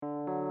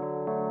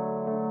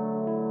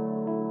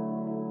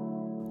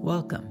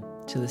Welcome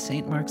to the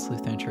St. Mark's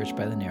Lutheran Church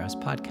by the Narrows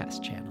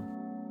podcast channel.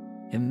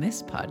 In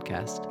this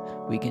podcast,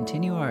 we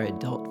continue our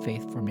adult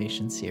faith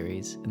formation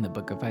series in the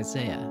book of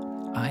Isaiah,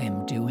 I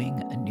Am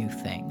Doing a New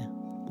Thing,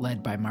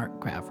 led by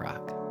Mark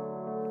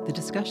Gravrock. The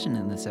discussion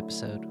in this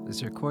episode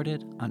was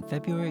recorded on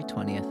February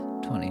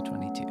 20th,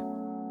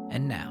 2022.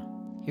 And now,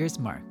 here's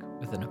Mark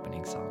with an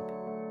opening song.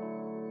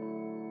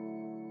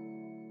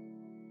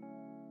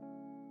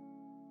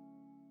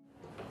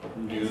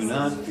 Do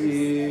not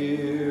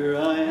fear,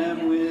 I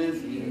am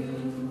with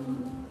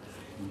you.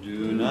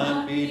 Do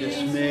not be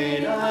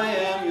dismayed, I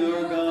am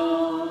your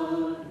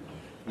God.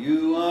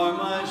 You are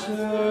my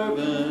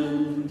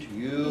servant,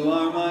 you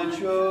are my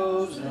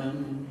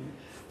chosen.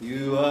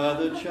 You are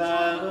the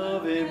child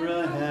of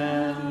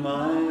Abraham,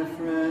 my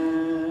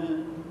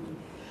friend.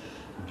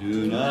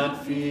 Do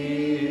not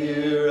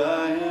fear,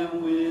 I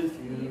am with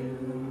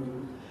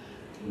you.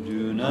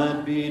 Do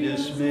not be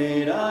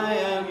dismayed, I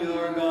am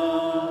your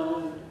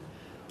God.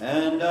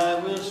 And I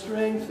will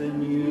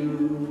strengthen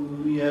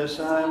you, yes,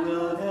 I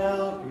will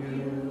help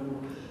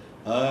you.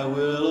 I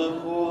will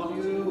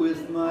uphold you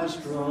with my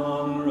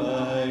strong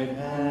right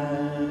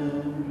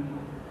hand.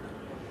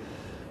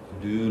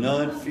 Do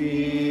not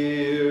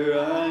fear,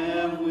 I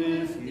am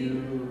with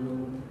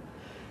you.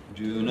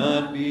 Do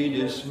not be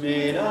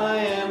dismayed, I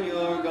am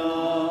your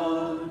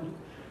God.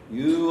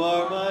 You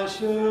are my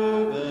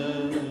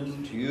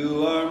servant,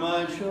 you are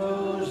my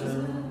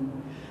chosen.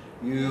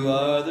 You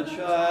are the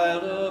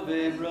child of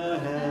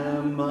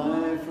Abraham,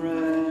 my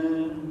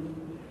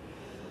friend.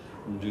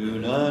 Do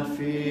not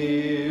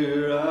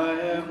fear, I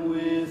am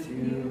with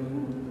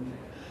you.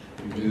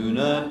 Do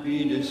not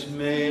be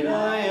dismayed,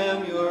 I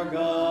am your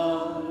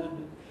God.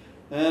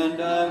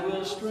 And I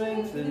will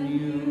strengthen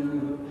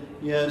you,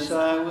 yes,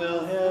 I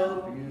will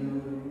help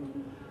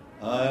you.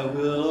 I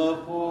will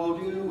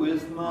uphold you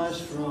with my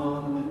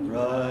strong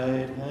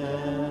right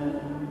hand.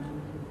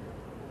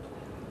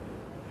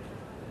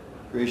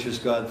 Gracious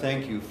God,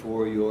 thank you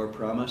for your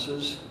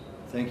promises.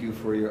 Thank you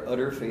for your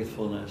utter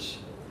faithfulness.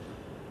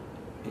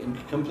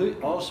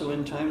 Also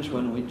in times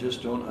when we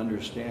just don't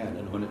understand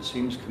and when it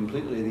seems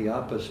completely the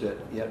opposite,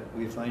 yet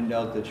we find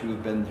out that you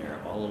have been there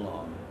all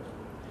along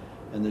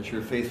and that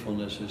your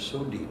faithfulness is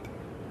so deep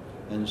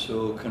and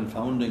so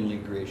confoundingly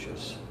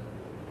gracious.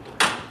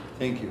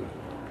 Thank you.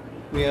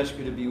 We ask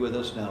you to be with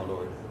us now,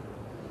 Lord.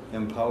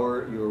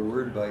 Empower your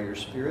word by your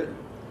Spirit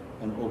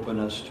and open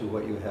us to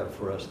what you have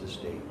for us this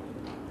day.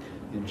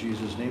 In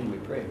Jesus' name we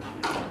pray.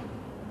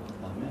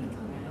 Amen.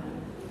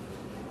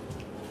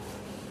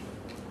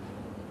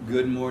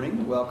 Good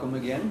morning. Welcome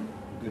again.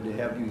 Good to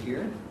have you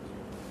here.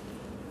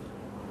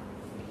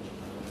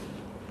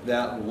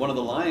 That one of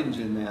the lines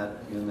in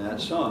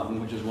that song,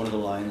 which is one of the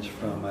lines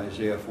from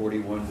Isaiah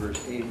 41,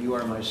 verse 8, you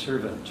are my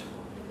servant,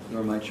 you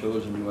are my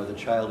chosen, you are the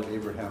child of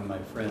Abraham, my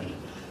friend.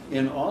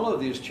 In all of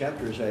these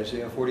chapters,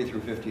 Isaiah 40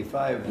 through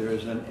 55, there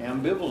is an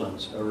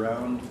ambivalence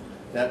around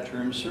that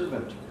term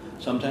servant.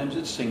 Sometimes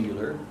it's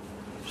singular,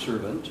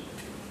 servant,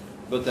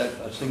 but that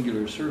a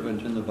singular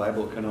servant in the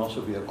Bible can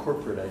also be a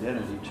corporate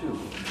identity too.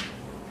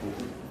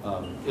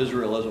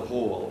 Israel as a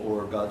whole,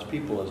 or God's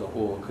people as a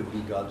whole, could be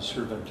God's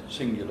servant,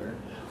 singular,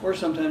 or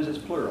sometimes it's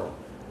plural.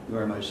 You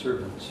are my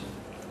servants.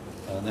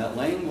 And that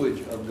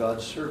language of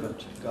God's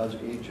servant, God's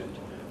agent,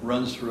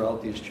 runs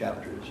throughout these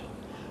chapters.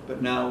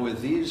 But now with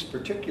these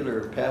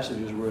particular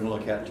passages we're going to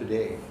look at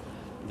today,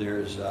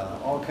 there's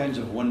all kinds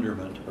of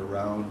wonderment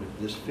around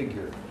this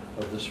figure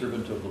of the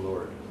servant of the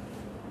Lord.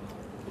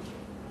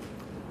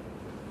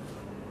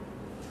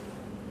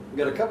 We've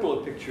got a couple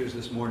of pictures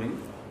this morning.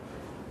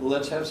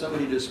 Let's have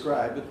somebody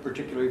describe it,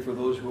 particularly for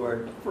those who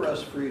are, for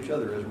us, for each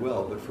other as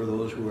well, but for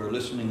those who are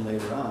listening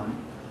later on.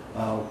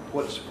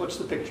 What's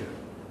the picture?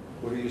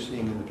 What are you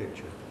seeing in the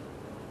picture?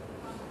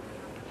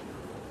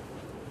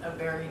 A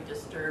very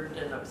disturbed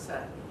and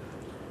upset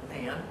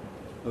man.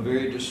 A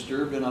very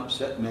disturbed and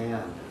upset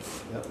man.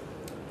 Yep.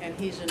 And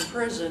he's in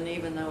prison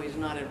even though he's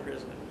not in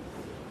prison.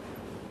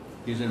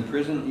 He's in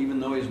prison even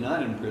though he's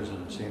not in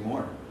prison. Say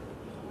more.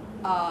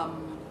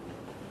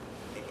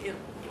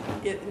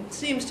 It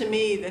seems to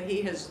me that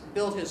he has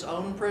built his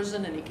own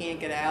prison and he can't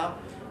get out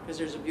because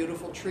there's a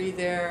beautiful tree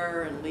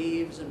there and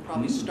leaves and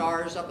probably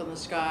stars up in the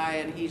sky,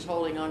 and he's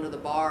holding onto the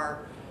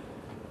bar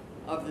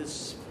of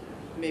this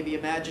maybe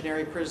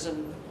imaginary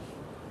prison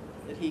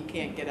that he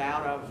can't get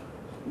out of.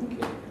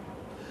 Okay.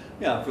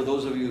 Yeah, for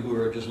those of you who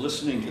are just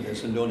listening to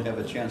this and don't have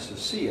a chance to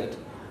see it,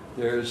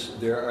 there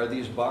are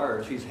these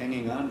bars. He's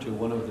hanging on to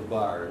one of the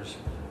bars,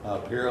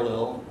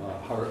 parallel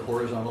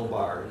horizontal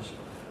bars,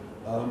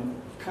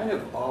 kind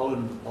of all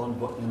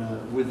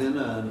within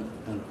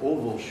an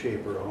oval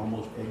shape or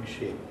almost egg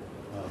shape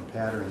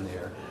pattern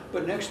there.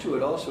 But next to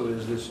it also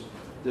is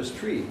this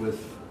tree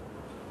with,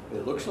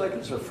 it looks like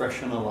it's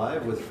fresh and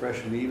alive with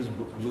fresh leaves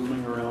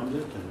blooming around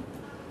it,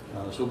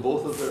 and so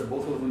both of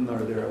them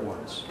are there at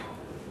once.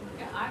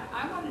 Yeah,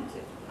 I wanted to.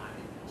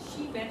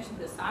 She mentioned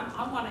this.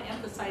 I want to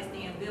emphasize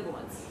the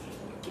ambivalence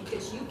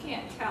because you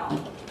can't tell.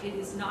 It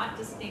is not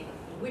distinct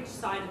which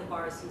side of the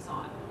bars he's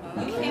on.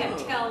 Oh. You can't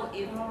tell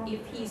if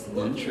he's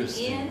looking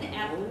Interesting. in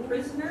at the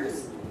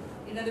prisoners.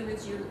 In other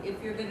words,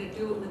 if you're gonna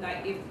do it with,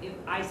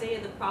 if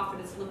Isaiah the prophet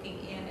is looking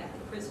in at the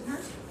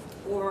prisoners,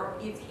 or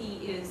if he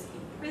is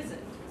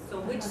imprisoned.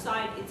 So which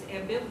side, it's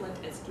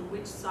ambivalent as to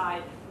which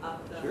side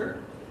of the. Sure.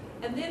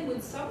 And then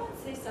when someone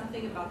says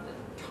something about the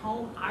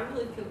tone, I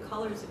really feel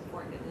color is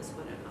important in this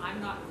one, and I'm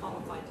not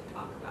qualified to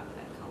talk about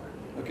that color.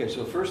 Okay,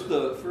 so first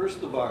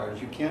the bars,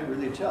 you can't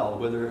really tell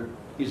whether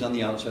he's on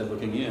the outside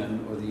looking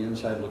in or the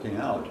inside looking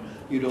out.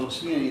 You don't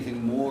see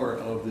anything more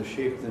of the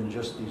shape than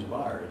just these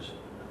bars.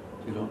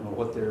 You don't know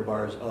what they're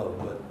bars of,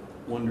 but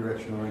one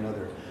direction or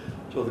another.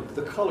 So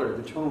the color,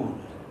 the tone.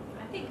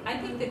 I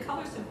think the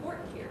color's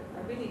important here.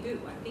 I really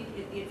do. I think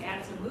it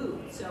adds a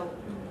mood. So,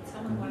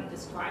 someone want to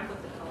describe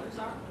what the colors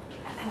are?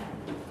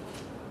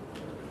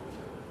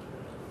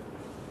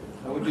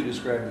 How would you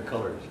describe the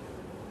colors?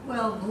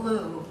 Well,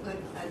 blue, but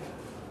a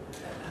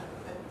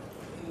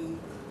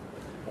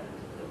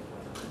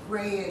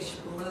grayish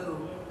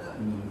blue,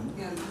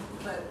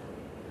 but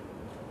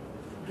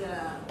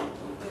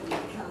it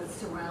kind of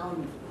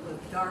surrounded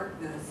with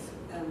darkness,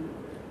 and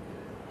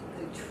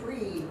the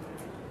tree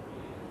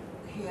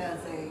has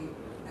an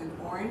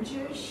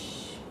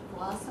orangish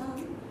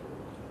blossom,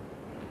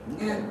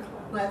 and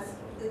but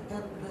the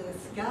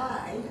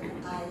sky,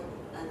 and I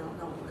don't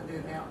know whether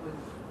that would.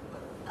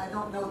 I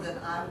don't know that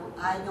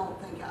I don't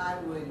think I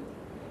would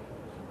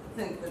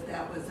think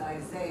that was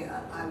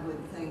Isaiah. I would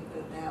think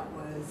that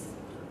was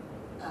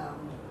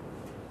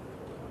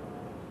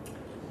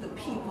the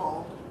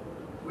people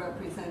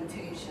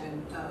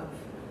representation of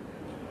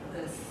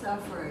the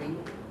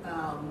suffering,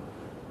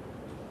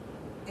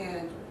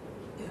 and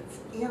it's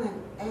in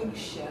an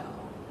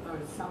eggshell or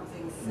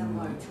something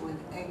similar to an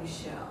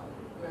eggshell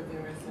where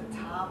there is a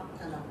top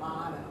and a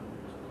bottom.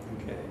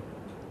 Okay.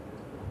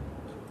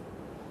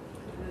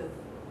 With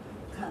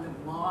kind of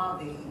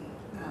mauvey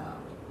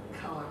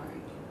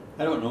coloring.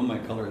 I don't know my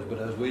colors, but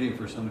I was waiting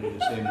for somebody to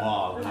say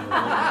mauve.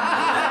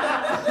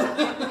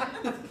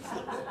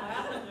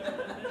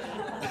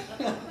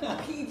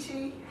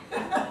 Peachy.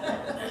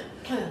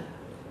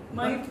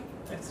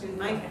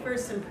 My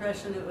first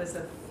impression, it was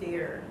a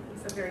fear.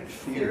 It's a very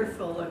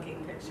fearful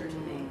looking picture to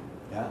me.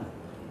 Yeah.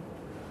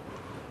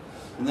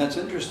 And that's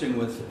interesting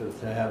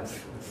to have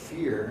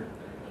fear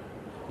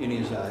in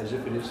his eyes,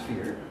 if it is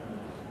fear,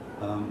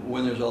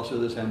 when there's also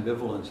this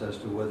ambivalence as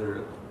to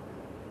whether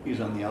he's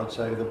on the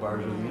outside of the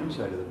bars or the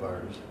inside of the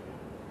bars.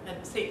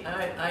 And see,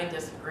 I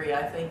disagree.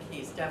 I think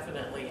he's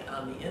definitely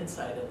on the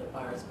inside of the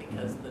bars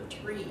because the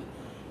tree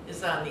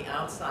is on the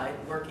outside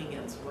working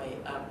its way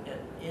up and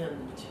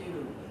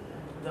into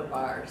the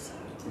bars.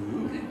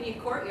 Ooh. Could be a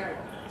courtyard.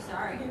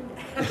 Sorry.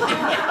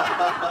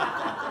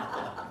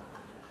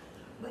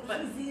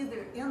 But he's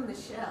either in the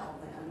shell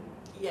then,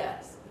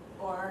 Yes.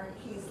 or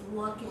he's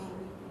looking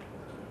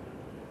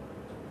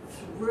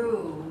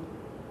through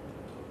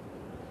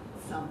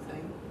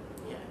something.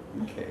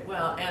 Yeah. Okay.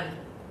 Well, and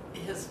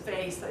his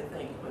face, I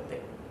think,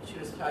 she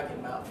was talking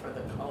about for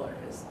the color,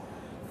 his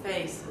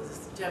face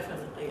is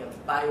definitely a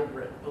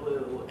vibrant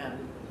blue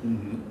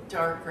and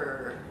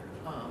darker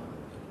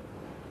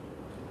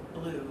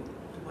blue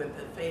with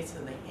the face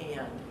and the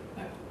hand.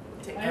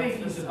 To I think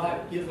he's emphasize.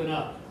 about giving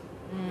up.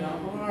 The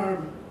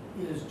arm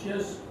is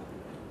just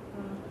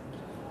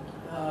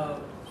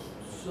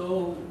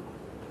so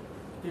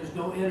there's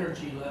no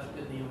energy left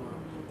in the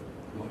arm.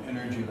 No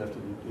energy left.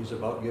 He's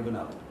about giving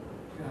up.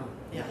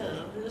 Yeah.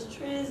 Yeah. There's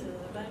trees in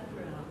the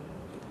background.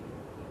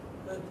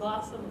 The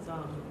blossoms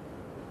on them.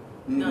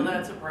 No,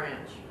 that's a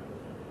branch.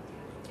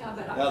 Yeah,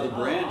 but Now the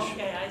branch. Oh,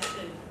 okay, I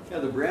see. Yeah,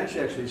 the branch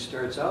actually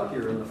starts out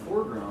here in the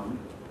foreground,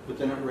 but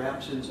then it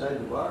wraps inside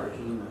the bars,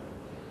 isn't it?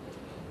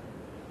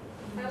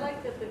 I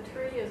like that the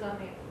tree is on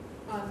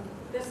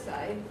this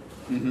side,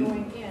 Mhm.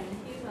 going in,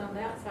 he's on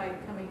that side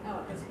coming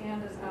out, his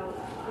hand is out,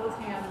 both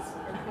hands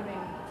are coming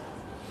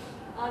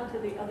onto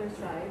the other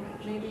side.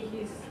 Maybe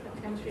he's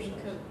attempting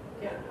to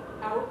get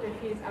out if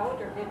he's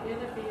out, or get in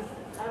if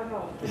he's, I don't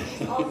know.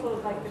 He's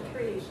also like the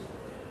tree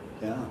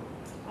Yeah.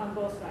 on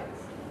both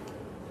sides,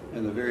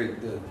 And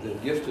the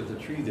gift of the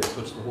tree there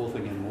puts the whole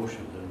thing in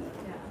motion, doesn't it?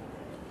 yeah.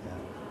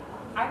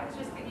 Yeah. I was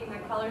just thinking the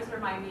colors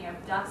remind me of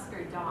dusk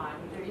or dawn.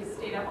 He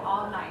stayed up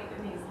all night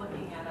and he's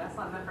looking at us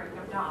on the brink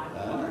of dawn,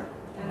 or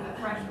in the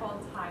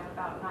threshold time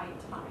about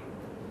nighttime.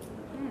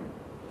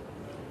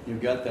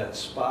 You've got that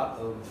spot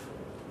of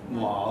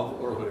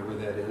mauve or whatever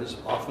that is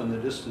off in the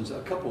distance.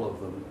 A couple of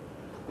them.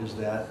 Is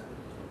that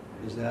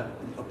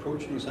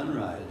approaching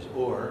sunrise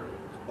or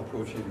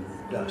approaching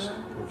dusk,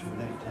 approaching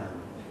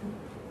nighttime?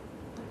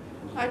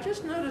 I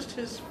just noticed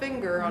his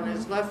finger on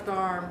his left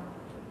arm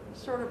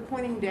sort of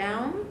pointing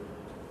down.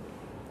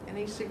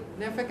 Any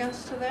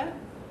significance to that?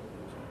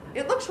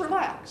 It looks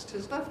relaxed.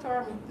 His left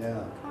arm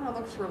Yeah. kind of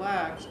looks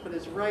relaxed, but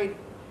his right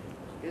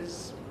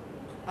is,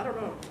 I don't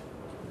know.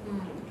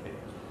 Okay.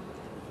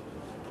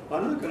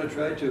 Well, I'm not going to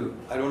try to.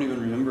 I don't even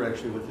remember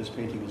actually what this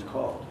painting is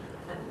called.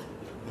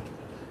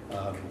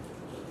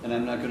 And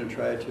I'm not going to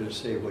try to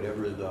say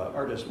whatever the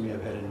artist may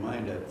have had in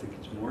mind. I think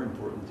it's more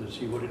important to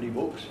see what it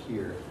evokes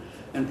here.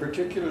 And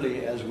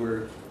particularly as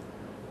we're,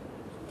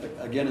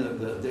 again,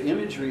 the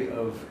imagery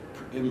of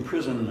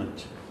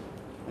imprisonment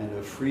and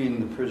of freeing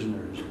the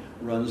prisoners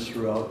runs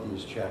throughout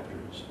these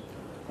chapters.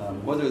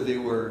 Whether they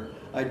were,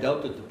 I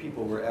doubt that the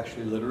people were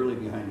actually literally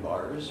behind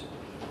bars.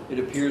 It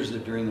appears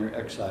that during their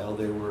exile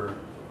they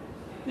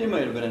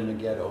might have been in a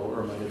ghetto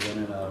or might have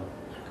been in a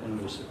kind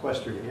of a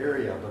sequestered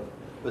area,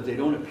 but they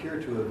don't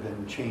appear to have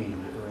been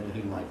chained or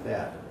anything like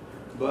that.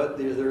 But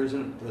there is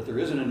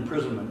an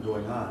imprisonment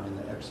going on in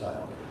the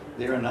exile.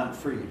 They are not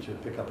free to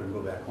pick up and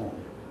go back home.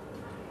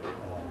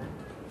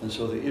 And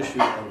so the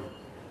issue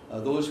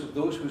of those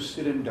who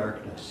sit in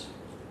darkness,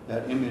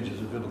 that image is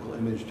a biblical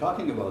image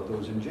talking about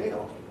those in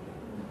jail.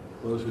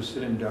 Those who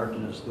sit in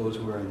darkness, those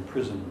who are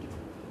imprisoned.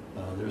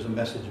 There's a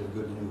message of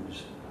good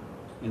news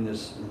in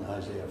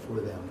Isaiah for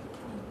them.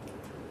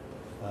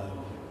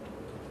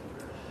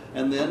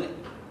 And then,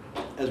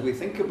 as we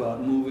think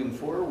about moving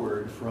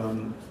forward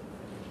from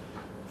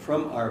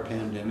our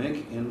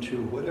pandemic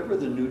into whatever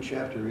the new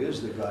chapter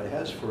is that God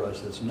has for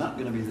us that's not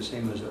going to be the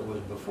same as it was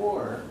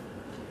before,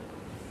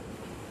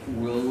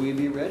 will we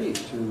be ready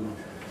to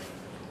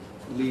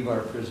leave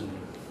our prison?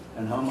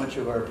 And how much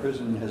of our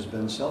prison has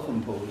been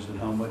self-imposed and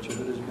how much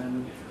of it has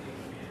been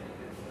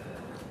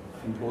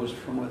imposed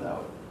from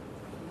without?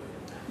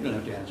 You don't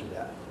have to answer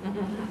that.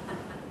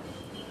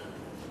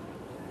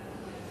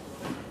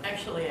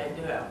 Actually,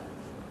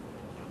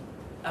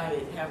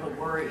 I have a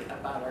worry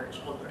about our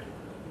children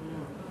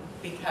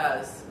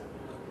because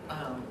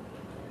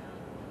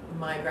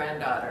my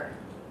granddaughter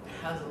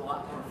has a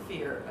lot more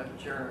fear of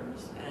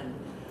germs and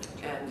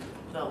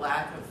the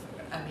lack of,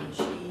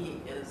 she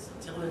is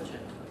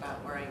diligent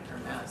about wearing her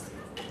mask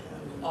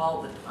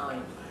all the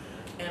time.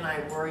 And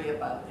I worry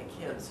about the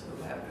kids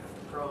who have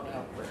grown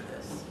up with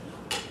this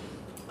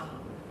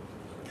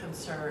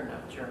concern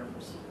of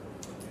germs.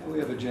 We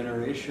have a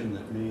generation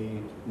that may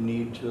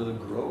need to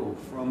grow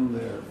from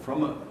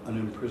an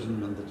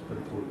imprisonment that's been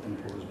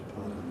imposed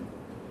upon them.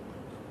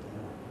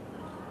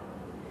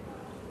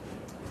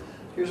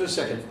 Here's a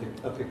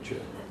picture.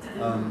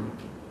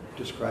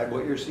 Describe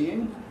what you're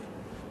seeing.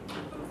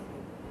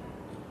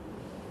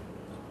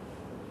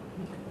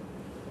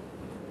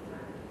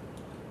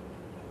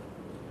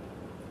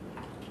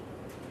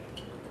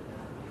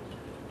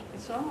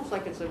 It's almost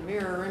like it's a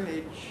mirror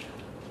image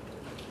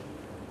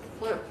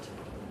flipped.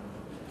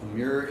 A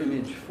mirror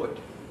image foot.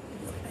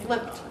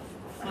 Flipped.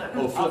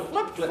 Oh, flip. A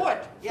flipped foot,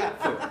 yeah.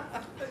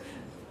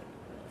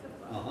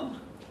 Uh-huh.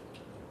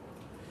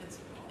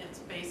 It's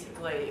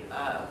basically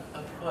a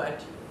foot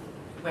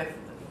with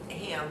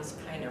hands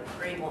kind of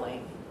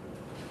cradling,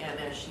 and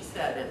as she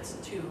said, it's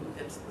the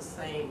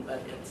same,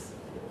 but it's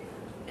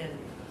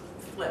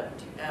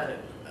flipped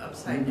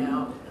upside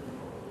down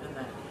and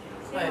that.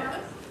 But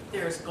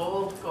there's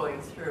gold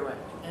going through it,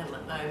 and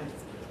I'm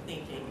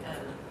thinking, and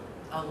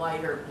a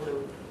lighter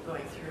blue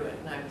going through it,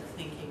 and I'm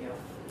thinking of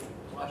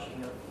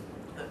washing of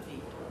the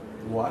feet.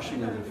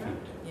 Washing of the feet.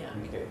 Yeah.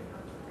 Okay.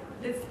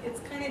 It's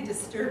kind of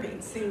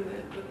disturbing seeing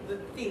the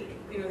feet,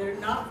 they're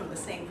not from the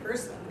same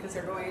person because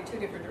they're going in two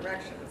different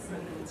directions,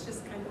 and it's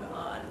just kind of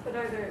odd. But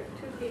are there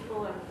two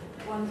people and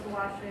one's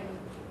washing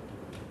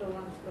the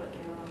one's foot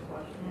and one's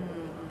washing the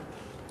other?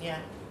 Yeah.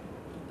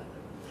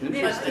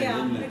 Interesting,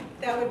 isn't it?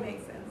 That would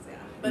make sense, yeah.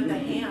 But the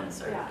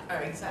hands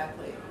are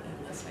exactly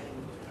in the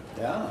same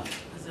Yeah.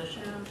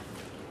 position.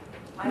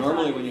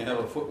 Normally when you have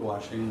a foot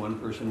washing, one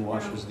person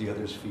washes the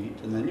other's feet,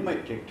 and then you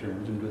might take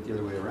turns and do it the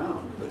other way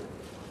around, but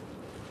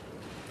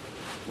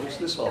what's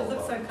this all about? It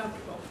looks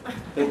uncomfortable.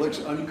 It looks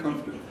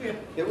uncomfortable. Yeah.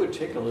 It would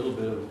take a little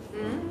bit of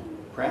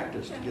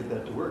practice to get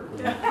that to work. I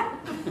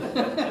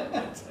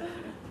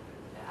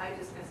was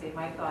just going to say,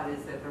 my thought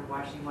is that they're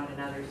washing one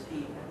another's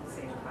feet at the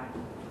same time.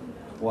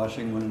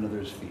 Washing one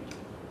another's feet.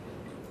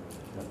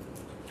 Yep.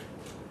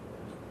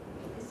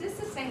 Is this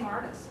the same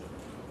artist?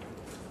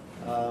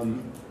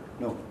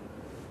 No,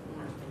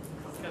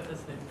 It's got the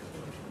same.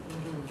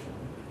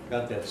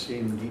 got that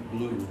same deep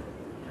blue.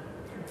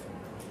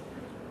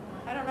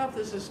 I don't know if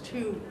this is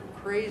too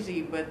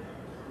crazy, but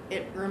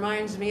it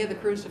reminds me of the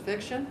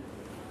crucifixion.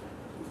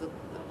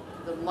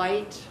 The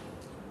light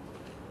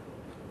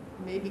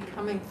maybe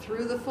coming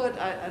through the foot.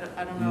 I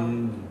don't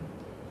know.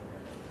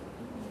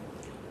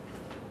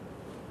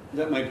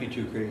 That might be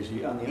too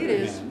crazy. On the It other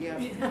is, hand, yeah.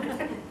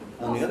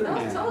 on the other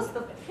hand, So is the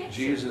picture.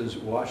 Jesus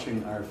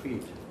washing our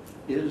feet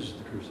is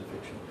the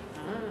crucifixion.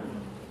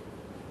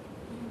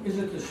 Is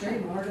it the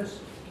same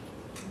artist,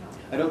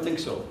 I don't think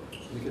so. I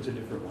think it's a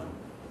different one.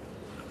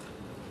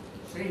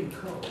 same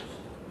colors?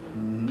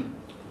 Mm-hmm.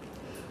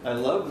 I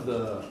love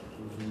the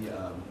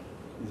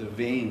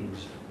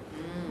veins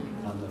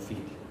on the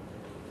feet.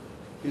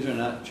 These are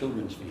not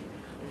children's feet.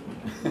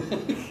 Yep.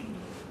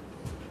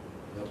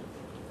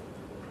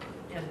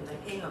 And the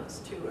hands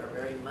too are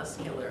very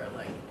muscular,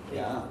 like they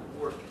Yeah.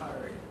 worked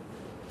hard.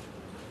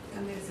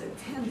 And there's a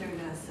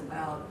tenderness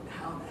about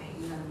how the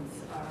hands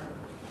are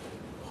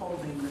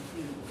holding the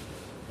feet.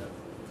 Yep.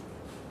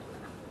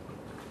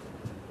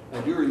 I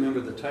do remember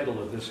the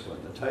title of this one.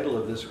 The title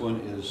of this one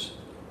is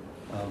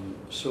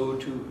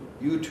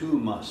You Too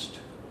Must.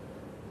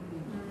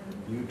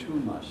 You Too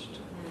Must,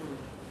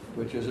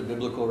 which is a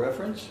biblical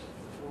reference.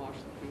 Wash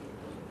the feet,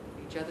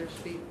 each other's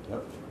feet.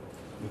 Yep.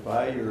 If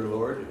I, your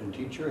Lord and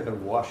teacher,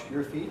 have washed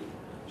your feet,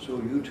 so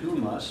you too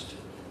must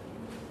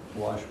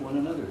wash one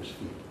another's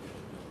feet.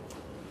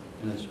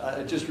 And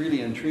it just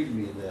really intrigued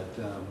me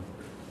that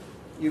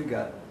you've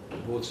got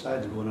both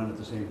sides going on at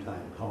the same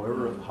time,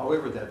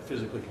 however that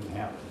physically can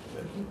happen.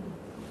 But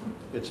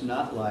it's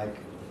not like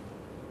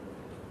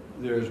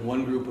there's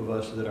one group of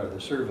us that are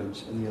the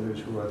servants and the others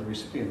who are the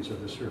recipients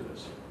of the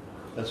service.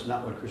 That's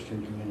not what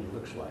Christian community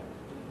looks like.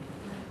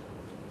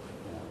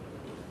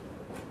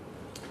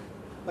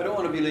 I don't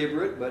want to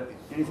belabor it, but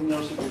anything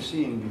else that you're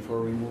seeing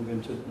before we move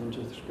into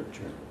the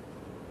scripture?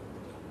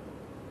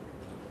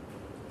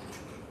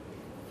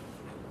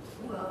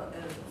 Well,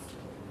 as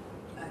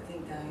I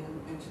think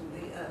Diane mentioned,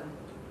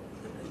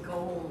 the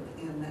gold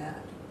in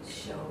that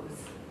shows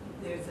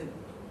there's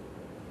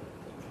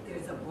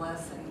a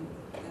blessing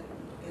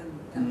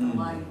and the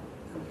light.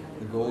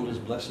 The gold is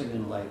blessing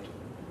and light.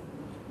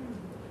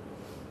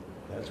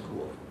 That's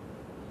cool.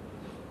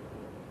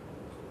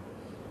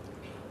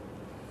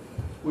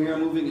 We are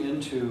moving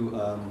into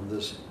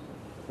this,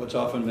 what's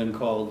often been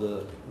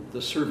called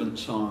the servant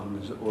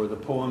songs or the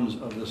poems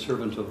of the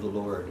servant of the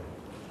Lord.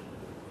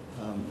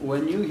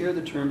 When you hear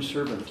the term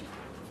servant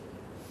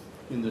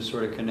in this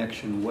sort of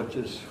connection, what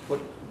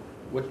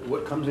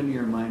comes into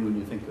your mind when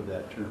you think of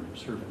that term,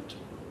 servant?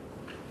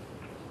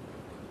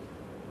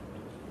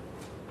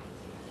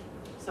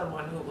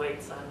 Someone who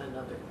waits on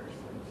another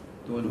person.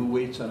 The one who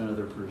waits on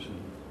another person.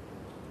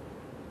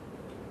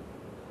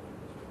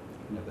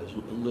 As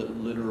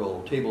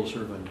literal table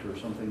servant or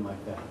something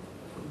like that.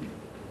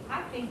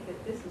 I think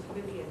that this is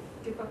really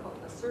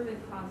a servant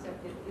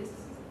concept that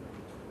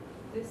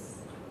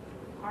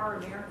our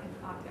American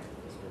context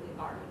is really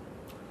hard.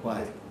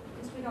 Why?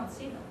 Because we don't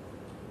see them.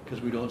 Because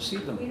we don't see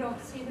them. We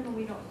don't see them and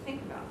we don't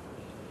think about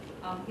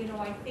them.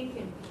 I think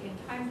in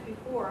times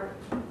before,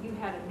 you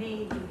had a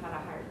maid, you had a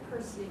hired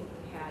person,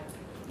 you had,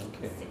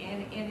 okay.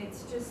 And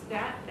it's just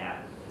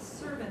that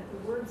servant, the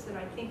words that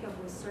I think of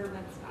with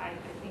servants, I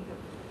think of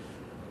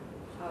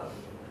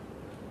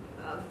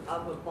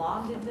a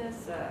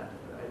bondedness,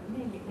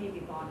 maybe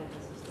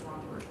bondedness is the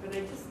wrong word, but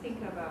I just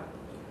think of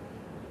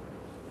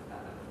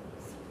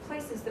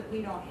places that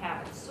we don't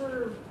have it.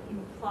 Serve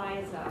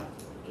implies a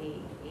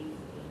deep,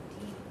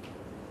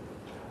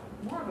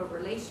 more of a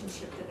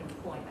relationship than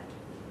employment.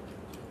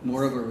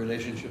 More of a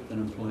relationship than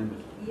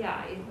employment.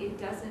 Yeah,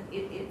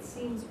 it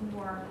seems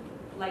more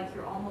like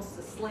you're almost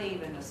a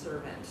slave and a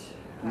servant.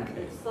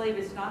 Okay. A slave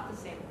is not the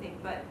same thing,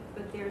 but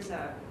there's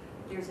a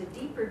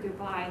deeper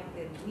divide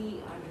than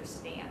we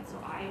understand. So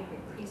I have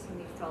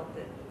increasingly felt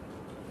that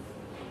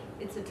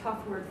it's a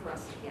tough word for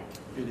us to get.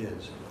 It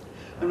is.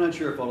 I'm not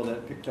sure if all of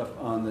that picked up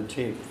on the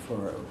tape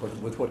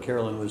with what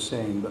Carolyn was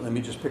saying, but let me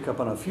just pick up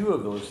on a few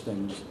of those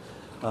things.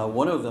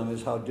 One of them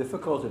is how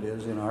difficult it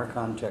is in our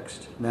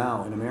context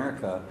now in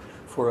America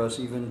for us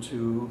even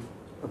to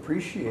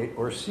appreciate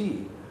or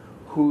see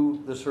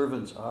who the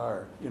servants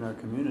are in our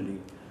community,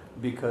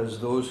 because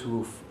those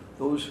who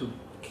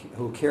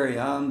carry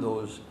on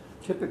those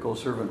typical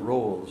servant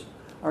roles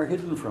are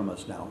hidden from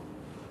us now,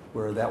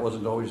 where that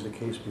wasn't always the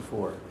case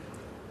before.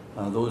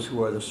 Those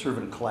who are the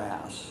servant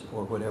class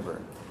or whatever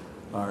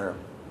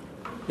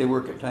they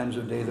work at times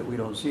of day that we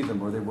don't see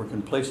them, or they work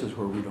in places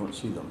where we don't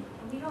see them.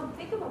 We don't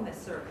think of them as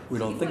servants. We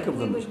don't think of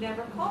them. We would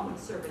never call them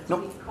servants.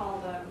 Nope. We'd call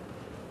them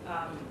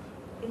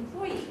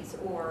employees,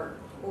 or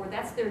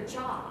that's their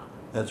job.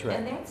 That's right.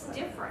 And that's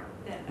different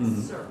than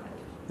a servant.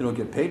 They don't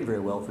get paid very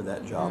well for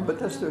that job, but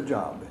that's their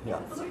job. Yeah.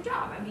 That's their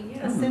job. I mean,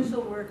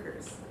 Essential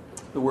workers.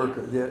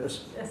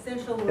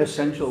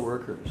 Essential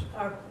workers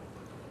are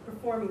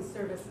performing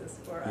services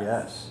for us.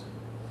 Yes.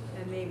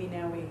 And maybe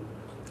now we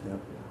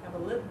have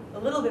a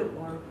little bit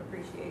more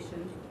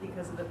appreciation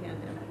because of the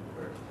pandemic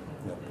for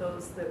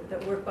those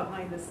that work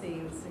behind the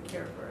scenes to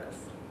care for us.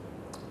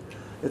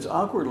 It's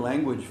awkward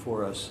language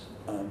for us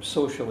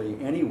socially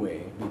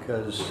anyway,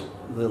 because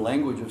the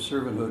language of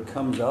servanthood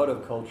comes out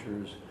of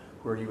cultures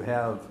where you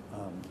have,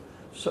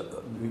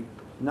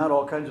 not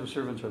all kinds of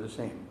servants are the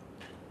same.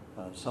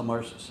 Some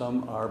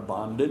are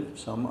bonded,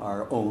 some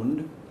are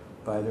owned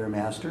by their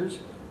masters,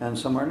 and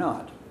some are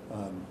not.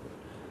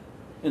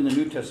 In the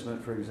New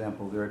Testament, for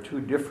example, there are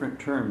two different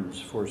terms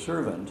for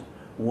servant.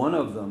 One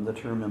of them, the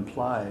term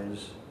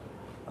implies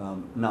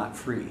not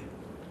free.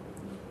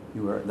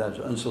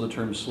 And so the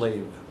term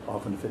slave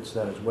often fits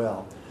that as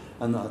well.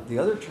 And the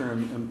other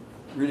term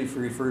really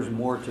refers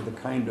more to the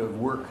kind of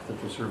work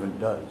that the servant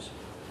does,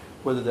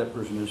 whether that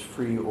person is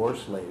free or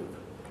slave.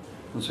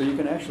 And so you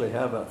can actually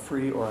have a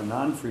free or a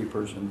non-free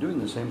person doing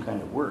the same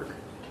kind of work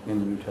in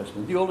the New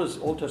Testament. The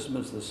Old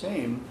Testament's the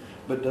same,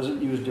 but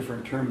doesn't use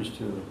different terms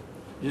to.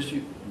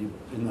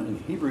 In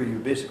Hebrew, you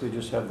basically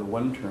just have the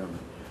one term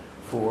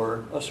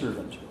for a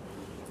servant.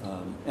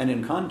 And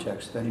in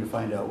context, then you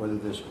find out whether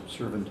this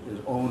servant is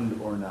owned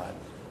or not.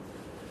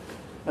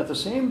 At the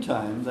same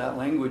time, that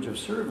language of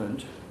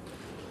servant,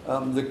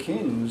 the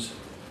king's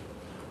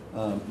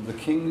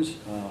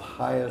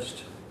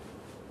highest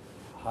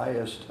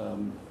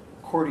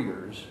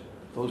courtiers,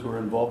 those who are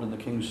involved in the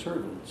king's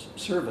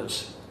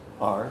service,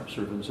 are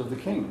servants of the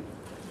king.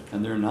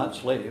 And they're not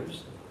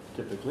slaves.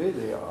 Typically,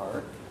 they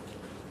are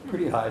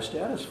pretty high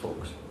status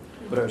folks,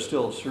 but are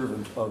still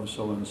servant of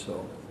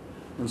so-and-so.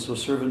 And so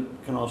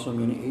servant can also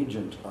mean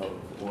agent of,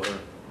 or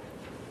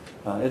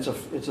it's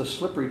a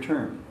slippery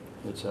term.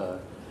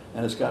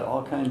 And it's got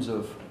all kinds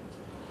of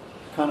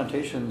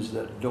connotations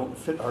that don't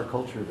fit our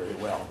culture very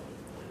well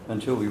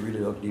until we really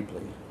look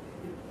deeply.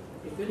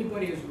 If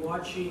anybody is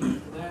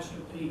watching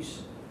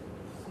Masterpiece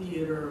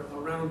Theater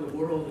around the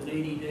world in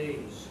 80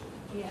 days,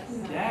 Yes.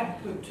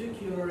 that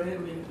particular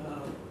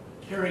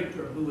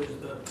character who is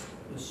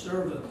the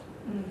servant,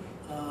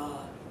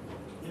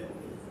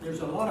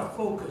 there's a lot of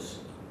focus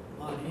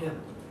on him.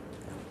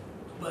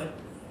 But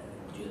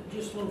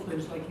just little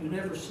things like you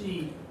never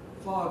see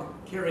Fogg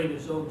carrying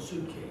his own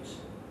suitcase.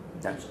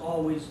 It's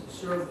always the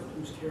servant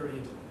who's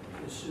carrying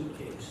his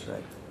suitcase. That's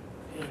right.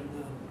 And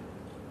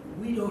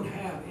we really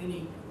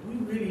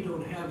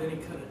don't have any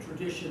kind of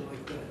tradition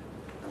like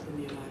that in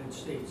the United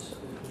States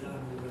that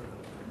I'm aware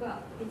of.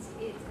 Well, it's,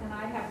 and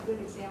I have a good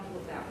example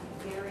of that.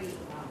 Gary,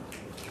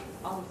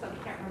 all of a sudden,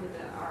 can't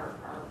remember our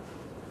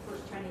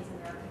first Chinese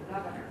American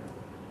governor.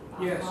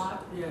 Yes,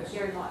 Lott, yes.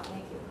 Gary Lott,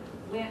 thank you,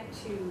 went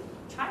to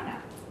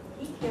China.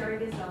 He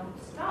carried his own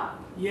stuff.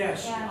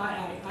 Yes, And-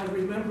 I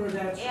remember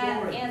that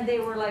story. And they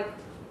were like,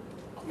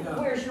 Yeah.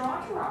 where's your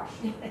entourage?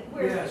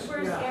 Where's Yes,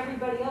 yeah.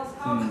 everybody else?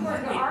 How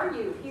important are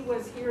you? He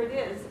was, here it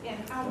is,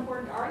 and how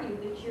important are you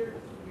that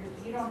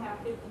you don't have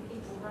 50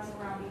 people running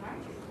around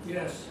behind you?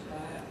 Yes,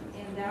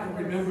 And I that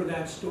was, remember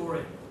that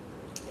story.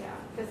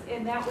 yeah,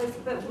 and that was,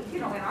 but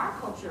in our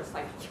culture, it's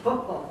like,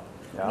 oh,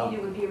 I mean,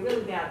 it would be a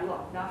really bad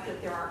look. Not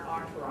that there aren't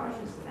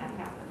entourages and that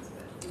happens,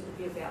 but it would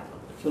be a bad look.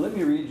 So let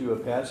me read you a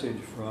passage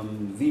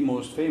from the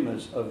most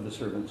famous of the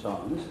servant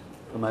songs,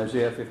 from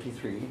Isaiah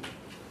 53.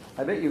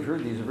 I bet you've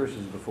heard these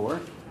verses before.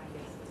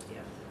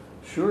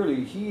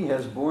 Surely he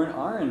has borne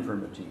our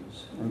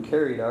infirmities and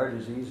carried our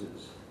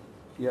diseases.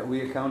 Yet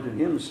we accounted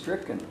him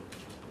stricken,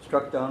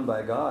 struck down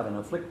by God and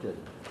afflicted.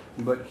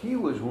 But he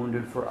was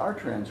wounded for our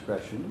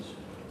transgressions.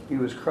 He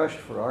was crushed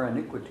for our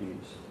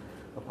iniquities.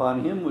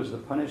 Upon him was the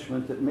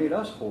punishment that made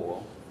us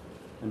whole,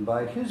 and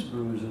by his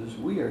bruises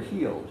we are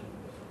healed.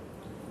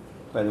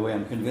 By the way,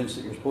 I'm convinced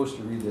that you're supposed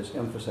to read this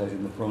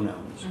emphasizing the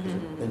pronouns.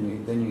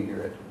 Then you hear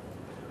it.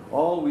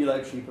 All we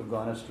like sheep have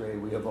gone astray.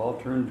 We have all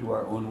turned to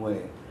our own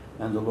way.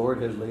 And the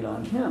Lord has laid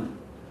on him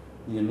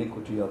the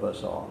iniquity of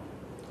us all.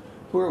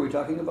 Who are we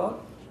talking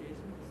about?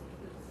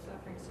 The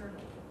suffering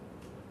servant.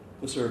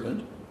 The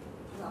servant.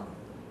 Well,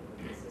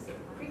 this is a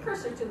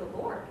precursor to the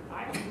Lord.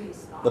 I don't really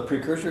stop. The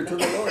precursor to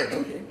the Lord.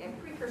 Okay. And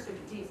precursor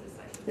to Jesus,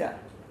 I should say. Yeah.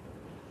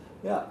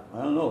 Yeah,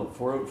 I don't know.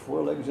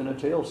 Four legs and a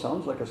tail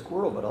sounds like a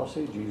squirrel, but I'll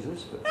say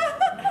Jesus. But...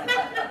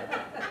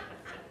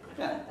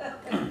 yeah.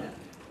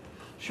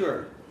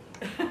 Sure.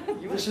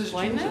 This is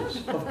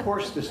Jesus. Of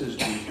course this is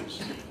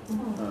Jesus.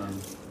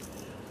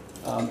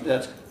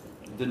 That's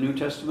the New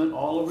Testament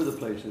all over the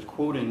place is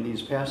quoting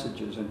these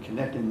passages and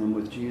connecting them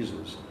with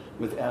Jesus,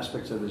 with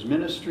aspects of his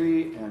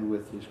ministry and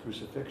with his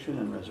crucifixion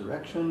and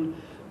resurrection.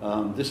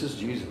 This is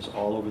Jesus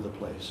all over the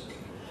place.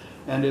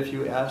 And if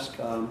you ask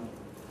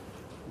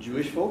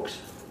Jewish folks,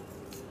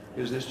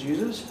 is this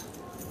Jesus?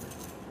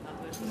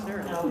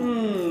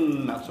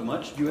 Not so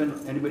much. Do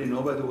anybody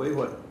know, by the way,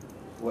 what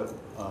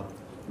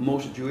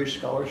most Jewish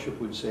scholarship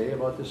would say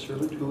about this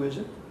servant? Who is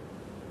it?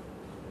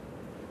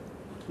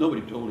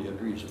 Nobody totally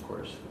agrees, of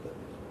course. But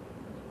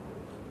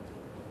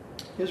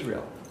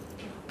Israel.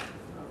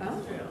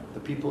 Oh. The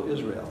people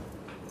Israel.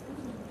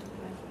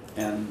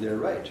 And they're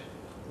right.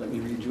 Let me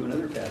read you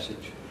another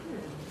passage.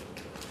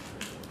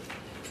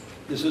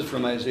 This is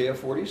from Isaiah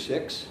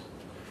 46,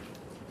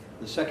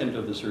 the second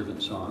of the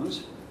servant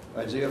songs.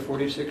 Isaiah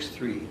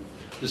 46:3.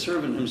 The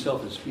servant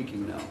himself is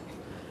speaking now.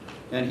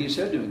 And he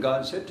said to me,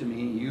 God said to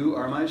me, you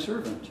are my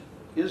servant,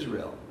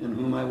 Israel, in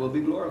whom I will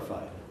be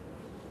glorified.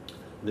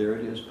 There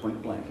it is,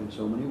 point blank, in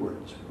so many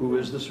words. Who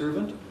is the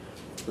servant?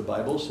 The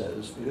Bible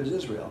says it is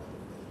Israel.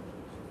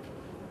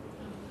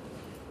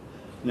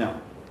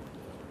 Now,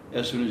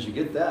 as soon as you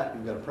get that,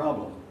 you've got a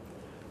problem.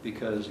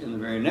 Because in the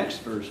very next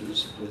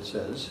verses, it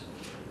says,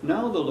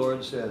 now the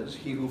Lord says,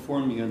 he who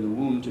formed me in the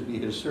womb to be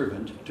his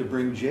servant, to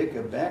bring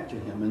Jacob back to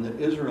him, and that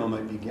Israel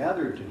might be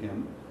gathered to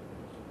him.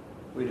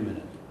 Wait a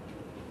minute.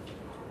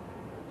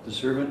 The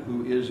servant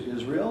who is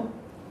Israel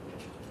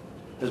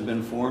has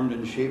been formed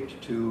and shaped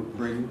to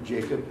bring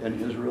Jacob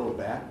and Israel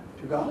back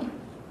to God.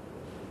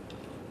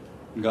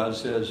 God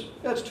says,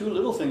 that's too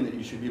little thing that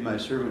you should be my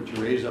servant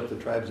to raise up the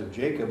tribes of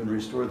Jacob and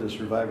restore the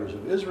survivors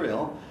of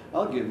Israel.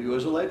 I'll give you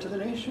as a light to the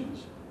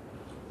nations,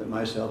 that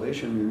my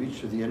salvation may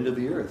reach to the end of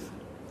the earth.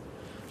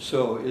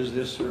 So is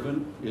this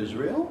servant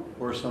Israel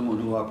or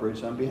someone who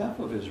operates on behalf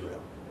of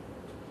Israel?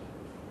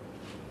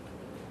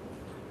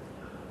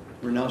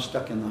 We're now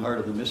stuck in the heart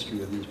of the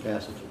mystery of these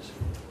passages.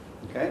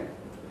 Okay?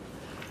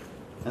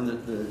 And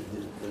the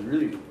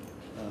really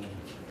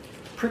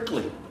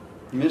prickly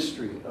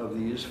mystery of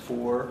these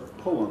 4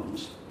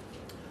 poems.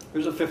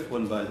 There's a 5th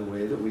one, by the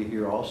way, that we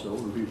hear also.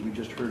 We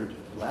just heard it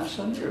last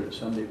Sunday or the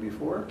Sunday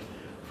before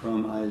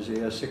from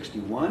Isaiah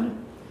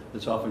 61.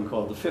 It's often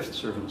called the 5th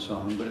servant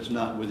song, but it's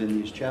not within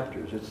these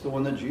chapters. It's the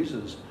one that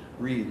Jesus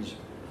reads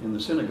in the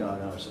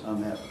synagogue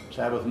on that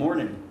Sabbath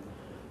morning.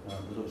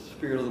 The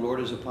Spirit of the Lord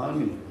is upon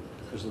me,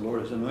 because the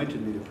Lord has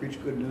anointed me to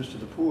preach good news to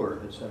the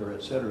poor, etc.,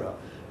 etc.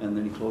 And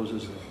then he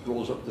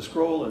rolls up the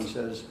scroll and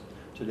says,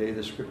 today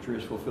the scripture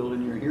is fulfilled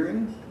in your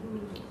hearing.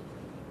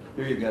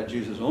 Here you've got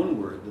Jesus'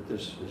 own word that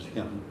this is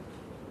him.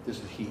 This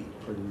is he,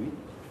 pardon me.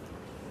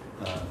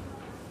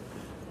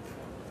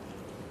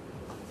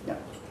 Yeah.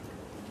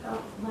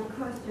 My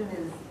question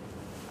is,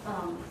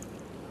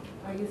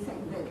 are you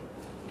saying that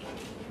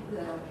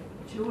the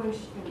Jewish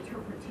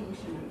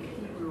interpretation of the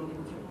Hebrew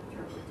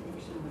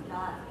interpretation was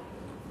not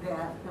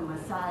that the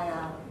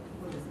Messiah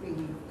was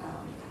being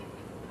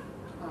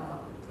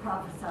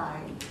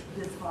prophesied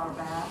this far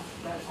back,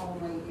 but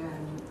only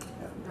in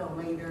the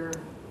later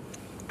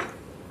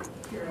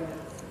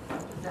periods,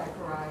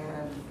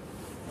 Zechariah?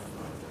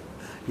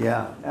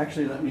 Yeah,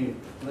 actually, let me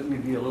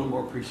be a little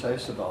more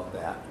precise about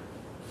that.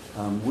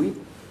 We,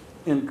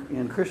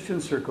 in Christian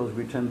circles,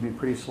 we tend to be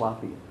pretty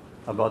sloppy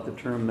about the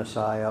term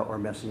Messiah or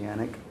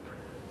Messianic.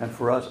 And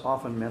for us,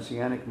 often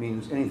Messianic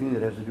means anything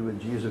that has to do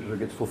with Jesus or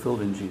gets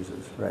fulfilled in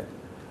Jesus, right?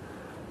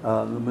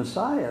 The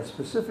Messiah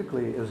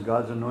specifically is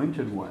God's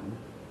anointed one.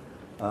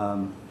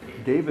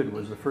 David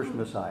was the first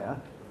Messiah,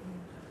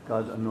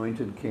 God's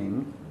anointed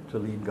king to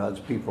lead God's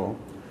people.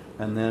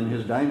 And then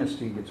his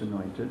dynasty gets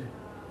anointed.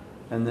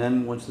 And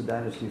then once the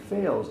dynasty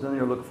fails, then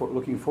they're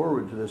looking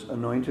forward to this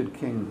anointed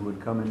king who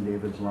would come in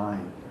David's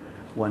line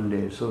one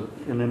day. So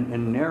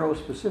in narrow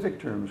specific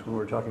terms, when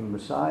we're talking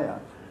Messiah,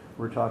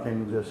 we're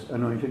talking this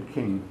anointed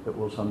king that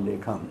will someday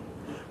come.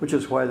 Which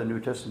is why the New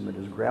Testament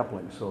is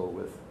grappling so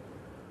with,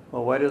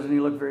 well, why doesn't he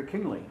look very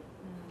kingly?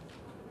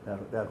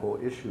 That whole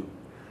issue.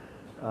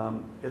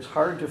 It's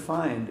hard to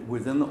find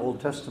within the Old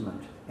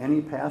Testament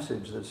any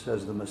passage that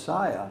says the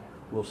Messiah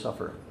will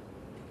suffer.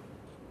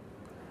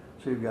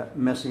 So you've got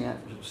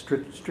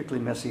strictly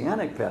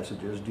messianic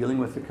passages dealing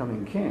with the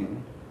coming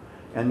king,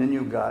 and then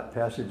you've got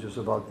passages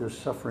about this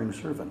suffering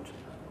servant.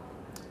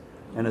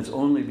 And it's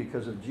only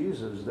because of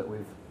Jesus that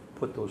we've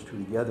put those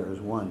two together as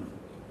one.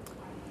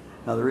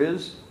 Now there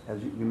is,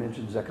 as you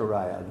mentioned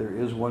Zechariah, there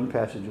is one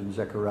passage in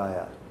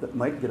Zechariah that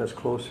might get us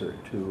closer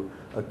to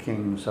a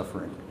king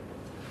suffering,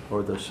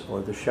 or the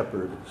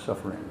shepherd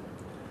suffering.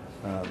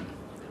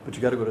 But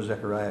you got to go to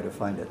Zechariah to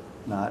find it,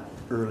 not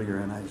earlier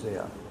in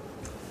Isaiah.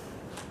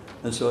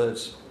 And so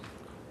it's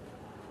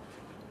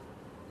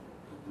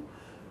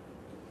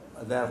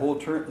that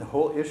the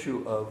whole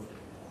issue of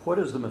what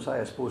is the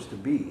Messiah supposed to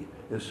be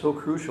is so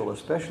crucial,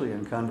 especially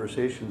in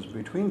conversations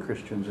between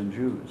Christians and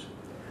Jews,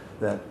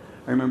 that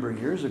I remember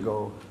years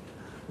ago,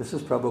 this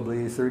is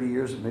probably 30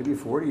 years, maybe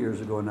 40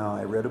 years ago now,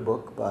 I read a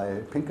book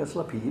by Pinchas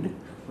Lapid,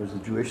 who was a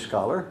Jewish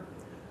scholar.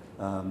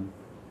 I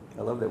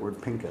love that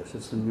word Pinchas.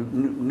 It's the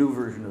new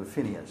version of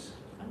Phineas.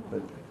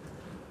 But,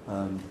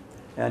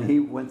 and he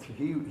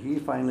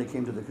finally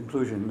came to the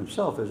conclusion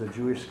himself as a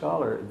Jewish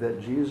scholar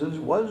that Jesus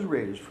was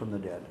raised from the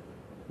dead.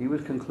 He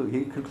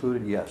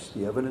concluded, yes,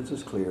 the evidence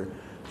is clear.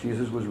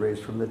 Jesus was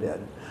raised from the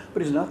dead.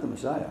 But he's not the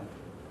Messiah.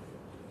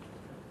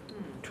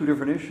 Two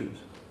different issues.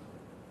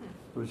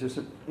 It was just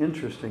an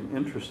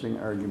interesting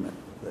argument.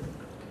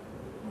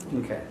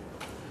 Okay.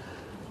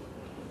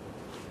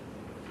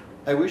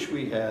 I wish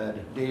we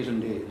had days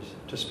and days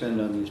to spend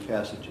on these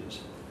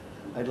passages.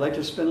 I'd like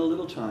to spend a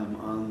little time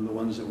on the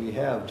ones that we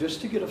have,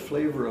 just to get a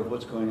flavor of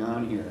what's going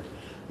on here.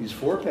 These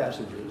 4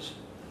 passages,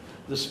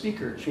 the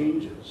speaker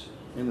changes.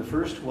 In the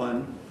first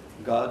one,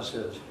 God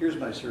says, here's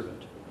my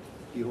servant.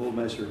 Behold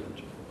my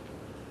servant.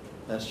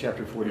 That's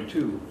chapter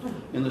 42.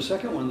 In the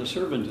second one, the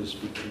servant is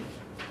speaking.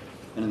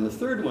 And in the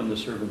third one, the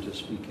servant is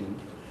speaking.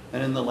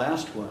 And in the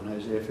last one,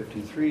 Isaiah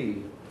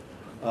 53,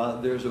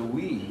 there's a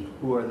we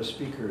who are the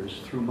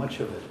speakers through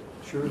much of it.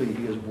 Surely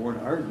he has borne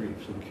our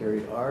griefs and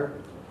carried our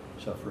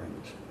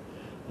sufferings.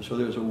 And so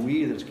there's a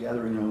we that's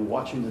gathering around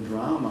watching the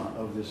drama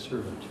of this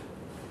servant.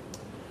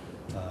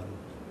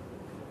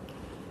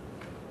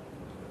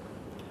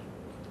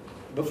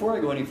 Before I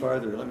go any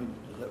farther, let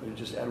me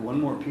just add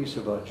one more piece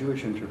about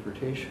Jewish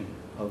interpretation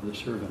of the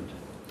servant.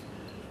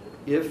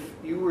 If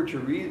you were to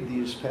read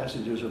these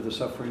passages of the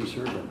suffering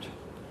servant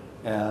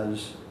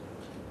as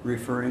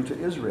referring to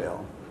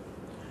Israel,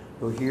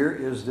 well, here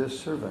is this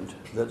servant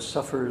that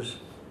suffers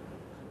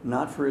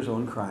not for his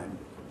own crime,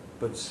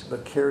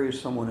 but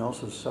carries someone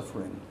else's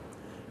suffering.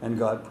 And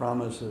God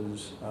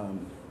promises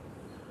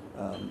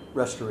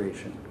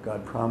restoration.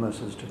 God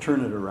promises to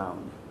turn it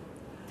around.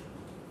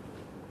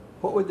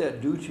 What would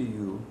that do to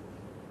you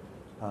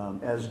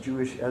as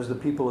the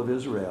people of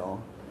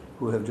Israel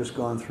who have just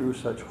gone through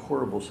such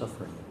horrible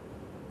suffering?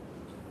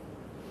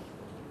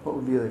 What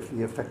would be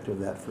the effect of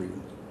that for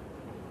you?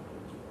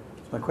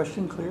 Is my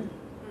question clear?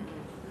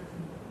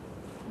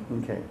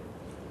 Okay.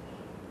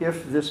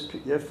 if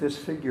this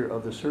figure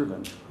of the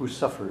servant who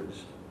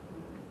suffers,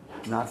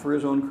 not for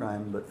his own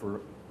crime, but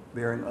for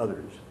bearing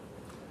others,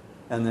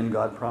 and then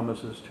God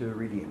promises to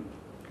redeem,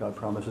 God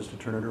promises to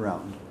turn it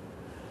around.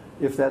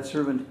 If that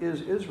servant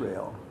is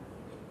Israel,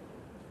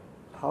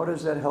 how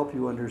does that help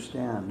you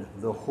understand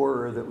the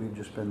horror that we've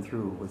just been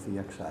through with the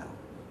exile?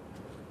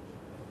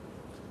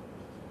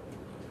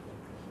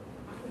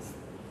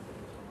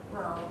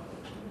 Well,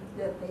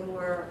 that they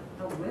were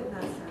a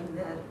witness and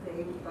that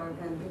they are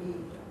going to be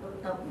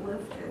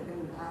uplifted,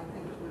 and I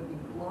think it would be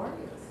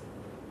glorious.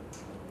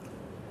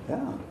 Yeah.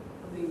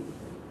 I mean,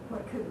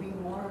 what could be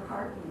more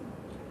heartening?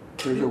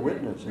 There's a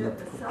witness and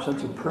The a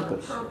sense of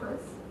purpose.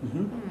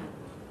 Mm-hmm.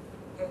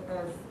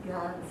 As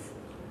God's.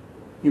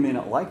 You may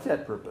not like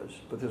that purpose,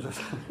 but there's a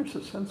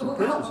sense of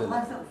purpose in it. It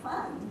wasn't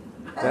fun.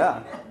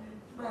 Yeah.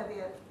 But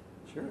it,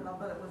 Sure.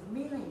 but it was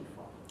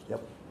meaningful.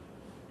 Yep.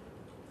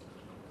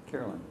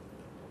 Carolyn.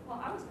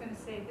 Well, I was gonna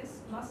say, this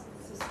must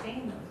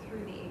sustain them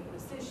through the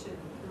Inquisition,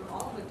 through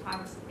all the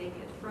times that they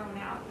get thrown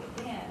out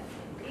again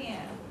and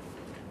again.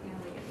 You know,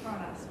 they get thrown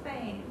out of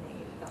Spain, and they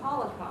get the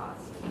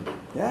Holocaust.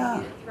 Yeah.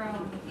 They get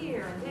thrown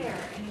here and there,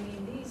 and I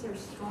mean, these are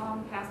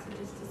strong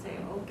passages to say,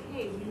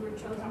 okay, we were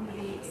chosen to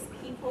be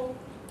a people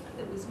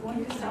that was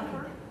going to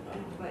suffer,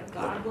 but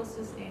God will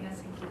sustain us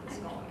and keep us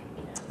going.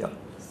 Yep.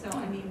 So,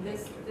 I mean,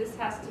 this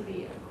has to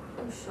be a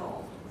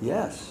crucial,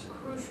 Yes.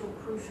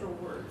 crucial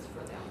words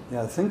for them.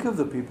 Yeah, think of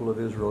the people of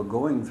Israel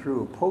going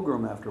through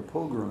pogrom after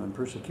pogrom and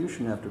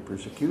persecution after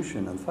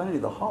persecution and finally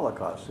the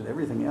Holocaust and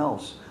everything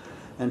else.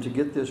 And to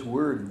get this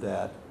word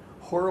that,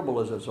 horrible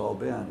as it's all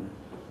been,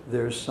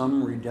 there's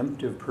some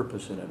redemptive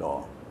purpose in it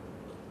all.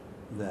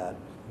 That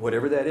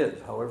whatever that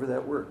is, however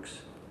that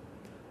works,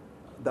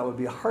 that would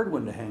be a hard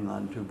one to hang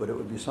on to, but it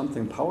would be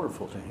something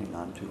powerful to hang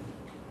on to.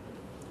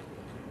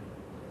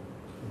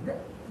 The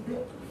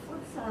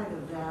flip side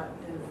of that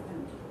is,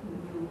 and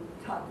you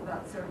talked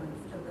about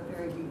servants at the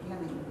very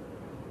beginning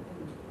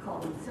and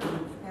called them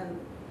servants, and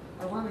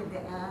I wanted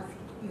to ask,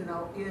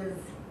 is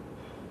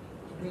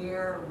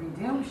their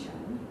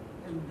redemption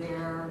and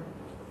their,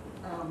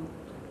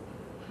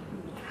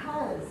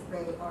 because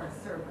they are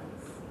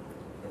servants,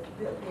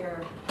 that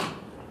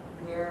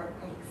their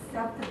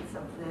acceptance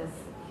of this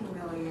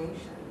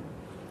humiliation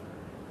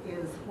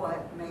is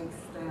what makes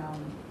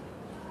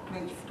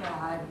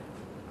God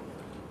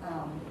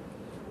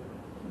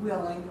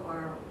willing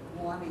or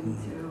wanting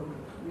to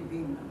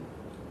redeem them?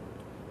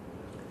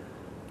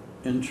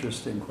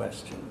 Interesting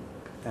question.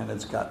 And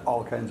it's got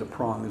all kinds of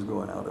prongs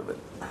going out of it.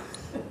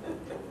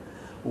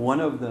 One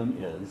of them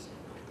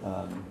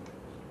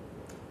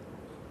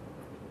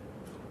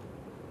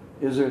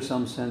is there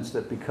some sense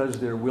that because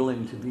they're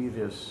willing to be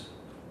this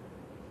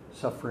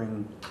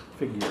suffering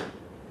figure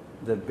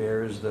that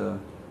bears the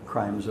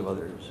crimes of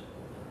others,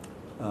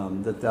 so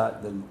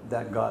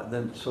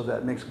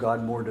that makes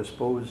God more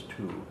disposed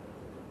to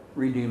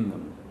redeem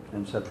them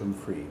and set them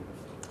free.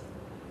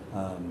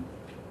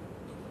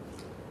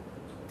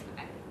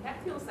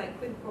 That feels like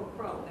quid pro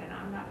quo, and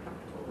I'm not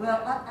comfortable with Well,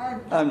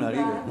 that. I'm not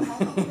either.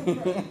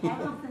 I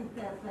don't think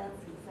that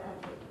that's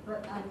exactly,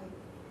 but I mean,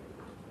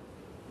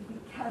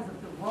 because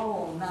of the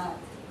role, not.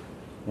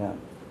 Yeah.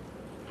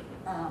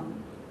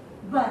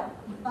 But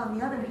on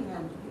the other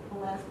hand,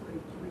 last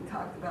week we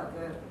talked about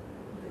the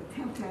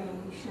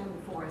temptation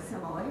for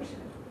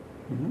assimilation,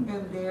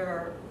 and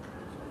there's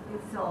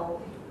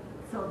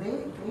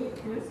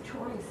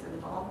choice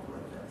involved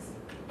with this.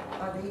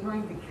 Are they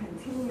going to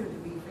continue to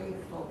be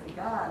faithful to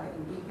God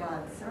and be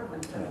God's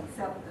servants and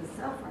accept the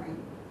suffering,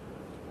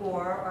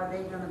 or are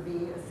they going to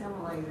be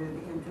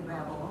assimilated into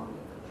Babylon?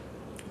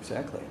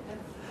 Exactly.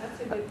 That's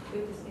a good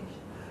distinction.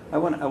 I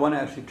want to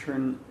actually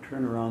turn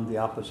around the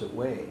opposite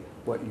way,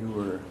 what you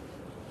were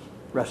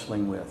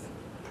wrestling with.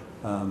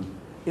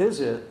 Is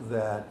it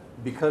that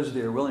because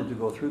they're willing to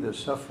go through this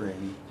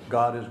suffering,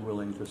 God is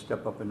willing to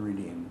step up and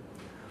redeem?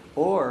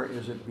 Or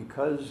is it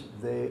because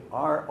they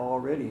are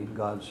already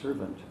God's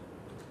servant,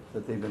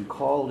 that they've been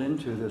called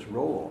into this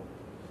role?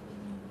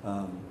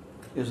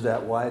 Is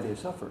that why they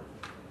suffer?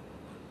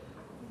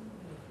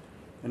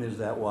 And is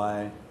that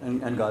why,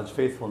 and God's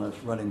faithfulness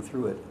running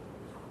through it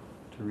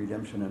to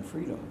redemption and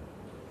freedom?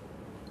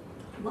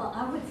 Well,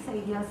 I would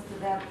say yes to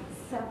that,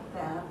 except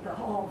that the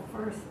whole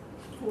first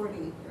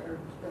 40 or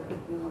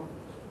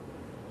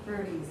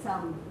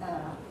 30-some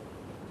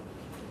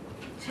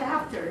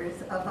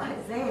chapters of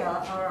Isaiah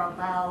are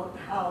about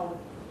how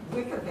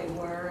wicked they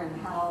were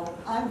and how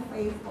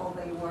unfaithful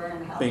they were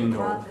and how they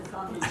brought this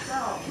on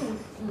themselves.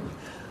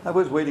 I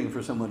was waiting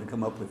for someone to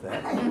come up with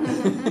that.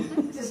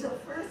 The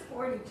first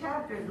 40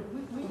 chapters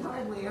we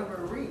hardly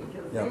ever read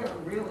because they are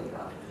really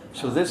tough.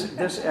 So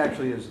this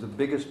actually is the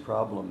biggest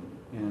problem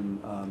in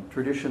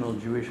traditional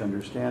Jewish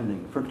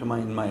understanding,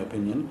 in my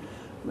opinion,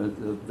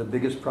 the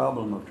biggest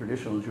problem of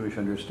traditional Jewish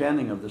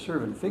understanding of the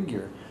servant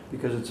figure,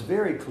 because it's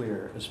very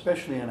clear,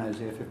 especially in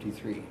Isaiah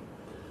 53,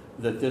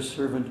 that this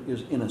servant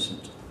is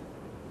innocent,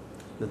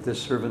 that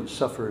this servant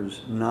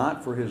suffers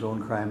not for his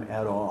own crime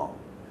at all.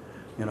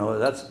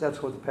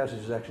 That's what the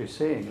passage is actually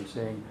saying. It's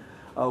saying,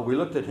 We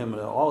looked at him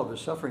and all of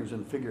his sufferings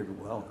and figured,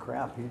 well,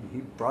 crap,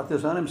 he brought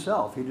this on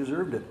himself. He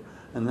deserved it.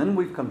 And then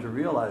we've come to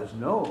realize,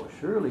 no,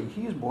 surely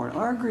he's borne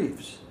our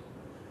griefs.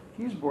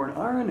 He's borne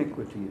our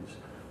iniquities.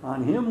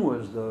 On him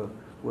was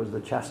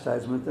the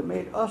chastisement that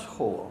made us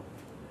whole.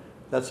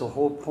 That's the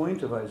whole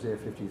point of Isaiah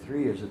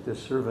 53, is that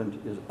this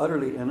servant is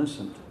utterly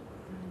innocent.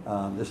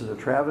 This is a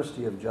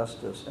travesty of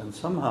justice, and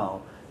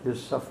somehow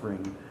his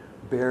suffering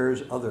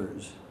bears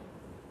others.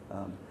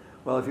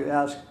 Well, if you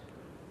ask,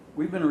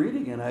 we've been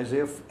reading in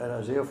Isaiah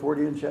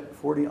 40 and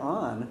 40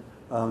 on.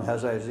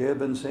 Has Isaiah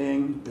been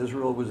saying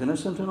Israel was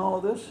innocent in all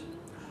of this?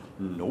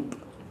 Nope.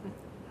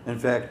 In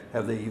fact,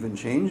 have they even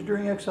changed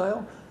during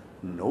exile?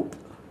 Nope.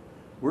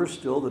 We're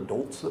still the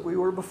dolts that we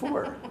were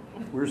before.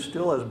 We're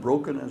still as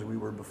broken as we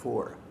were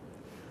before.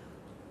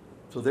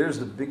 So there's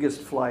the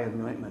biggest fly in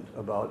the ointment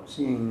about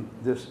seeing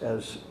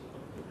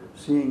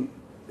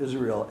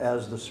Israel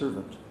as the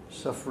servant,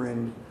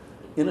 suffering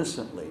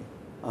innocently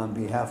on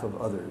behalf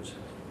of others.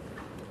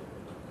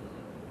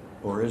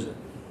 Or is it?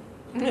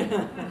 You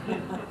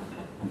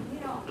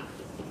know,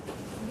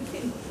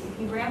 if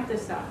you ramp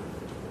this up,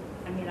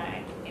 I mean,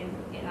 I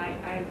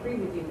agree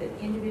with you that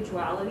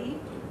individuality,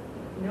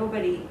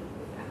 nobody,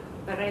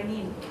 but I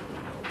mean,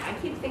 I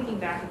keep thinking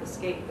back of the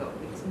scapegoat,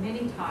 because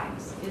many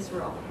times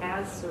Israel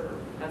has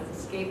served as a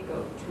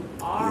scapegoat to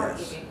our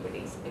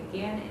iniquities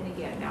again and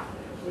again. Now,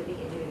 were the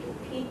individual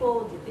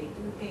people, did they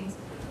do things?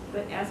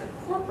 But as a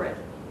corporate,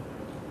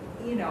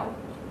 you know,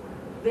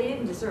 they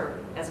didn't deserve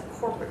it as a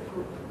corporate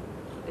group.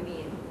 I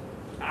mean,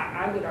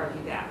 I would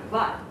argue that,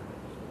 but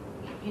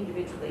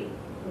individually,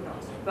 who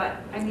knows?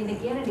 But I mean,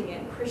 again and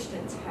again,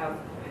 Christians have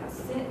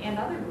sinned, and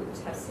other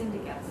groups have sinned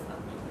against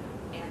them,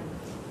 and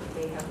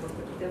they've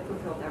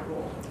fulfilled that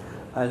role.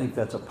 I think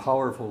that's a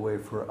powerful way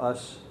for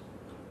us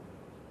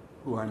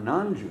who are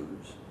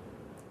non-Jews.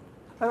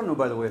 I don't know,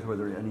 by the way,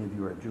 whether any of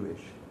you are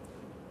Jewish.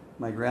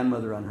 My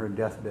grandmother on her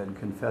deathbed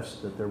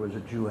confessed that there was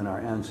a Jew in our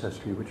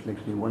ancestry, which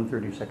makes me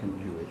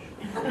 1/32nd Jewish.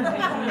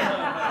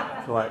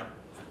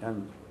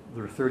 And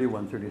there are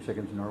 31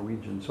 32nds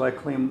Norwegian, so I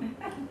claim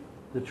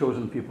the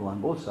chosen people on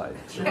both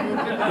sides. So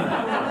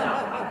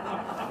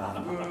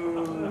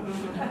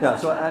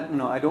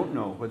I don't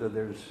know whether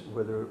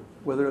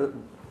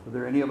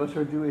any of us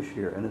are Jewish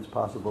here, and it's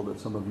possible that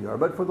some of you are.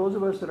 But for those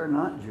of us that are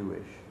not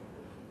Jewish,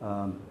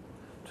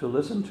 to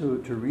listen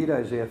to read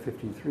Isaiah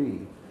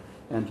 53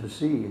 and to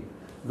see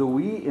the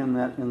we in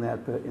that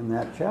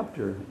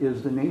chapter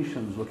is the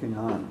nations looking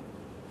on.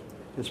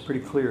 It's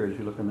pretty clear as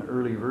you look in the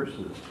early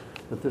verses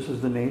that this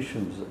is the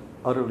nations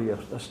utterly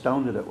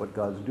astounded at what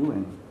God's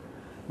doing.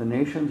 The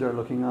nations are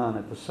looking on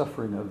at the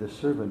suffering of this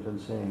servant and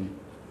saying,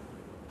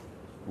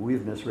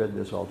 we've misread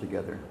this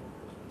altogether,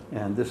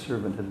 and this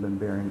servant has been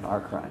bearing our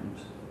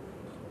crimes.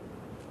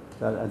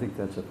 I think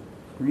that's a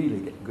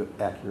really good,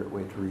 accurate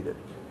way to read it.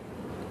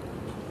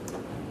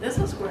 This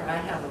is where I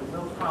have a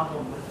real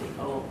problem with the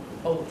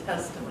Old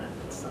Testament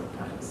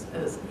sometimes,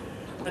 is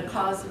the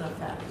cause and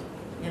effect,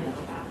 you know.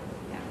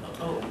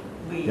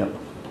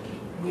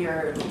 We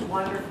are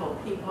wonderful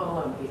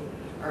people, and we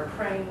are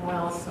praying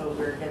well, so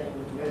we're getting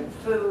good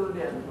food,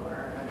 and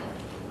we're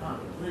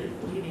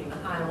leading the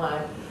high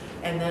life.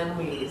 And then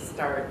we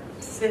start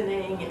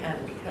sinning,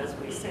 and because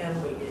we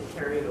sin, we get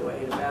carried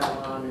away to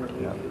Babylon, or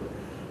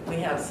we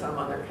have some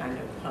other kind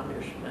of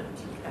punishment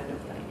kind of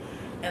thing.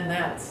 And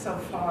that's so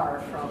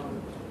far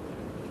from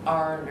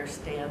our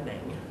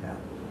understanding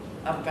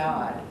of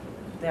God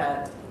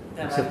that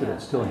except that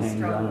it still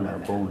hangs on in our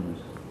bones.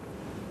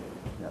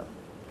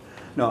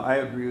 No, I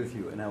agree with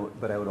you,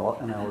 but I would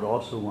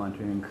also want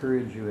to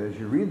encourage you as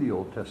you read the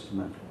Old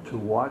Testament to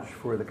watch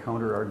for the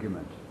counter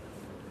argument,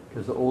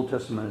 because the Old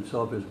Testament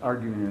itself is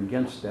arguing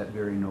against that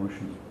very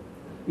notion,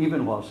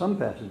 even while some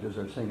passages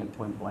are saying it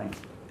point blank.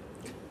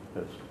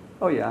 The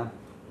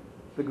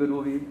good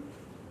will be,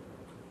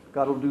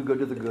 God will do good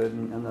to the good,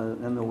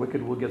 and the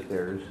wicked will get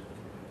theirs.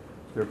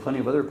 There are plenty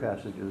of other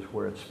passages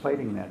where it's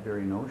fighting that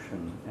very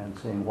notion and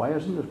saying, why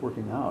isn't this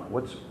working out?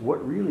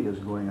 What really is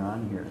going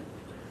on here?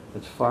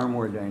 It's far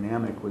more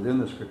dynamic within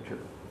the scripture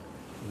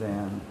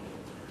than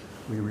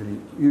we really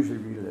usually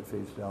read it at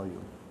face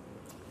value.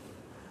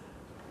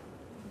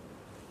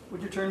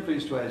 Would you turn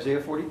please to Isaiah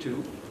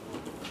 42?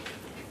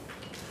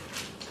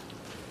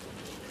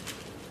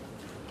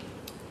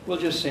 We'll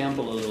just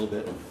sample a little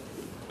bit.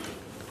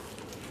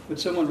 Would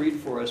someone read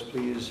for us,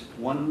 please,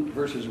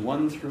 verses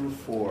 1 through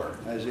 4?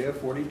 Isaiah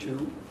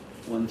 42,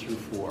 1 through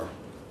 4.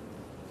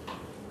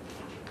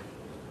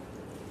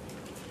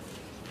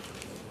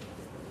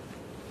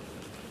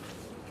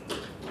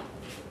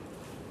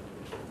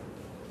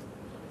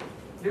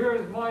 Here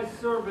is my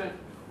servant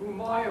whom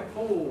I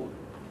uphold,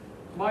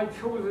 my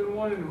chosen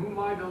one in whom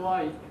I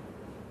delight.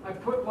 I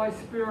put my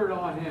spirit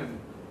on him.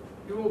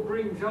 He will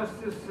bring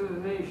justice to the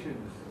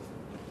nations.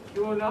 He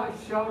will not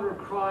shout or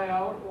cry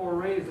out or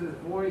raise his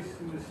voice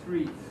in the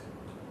streets.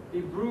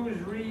 A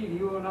bruised reed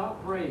he will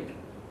not break,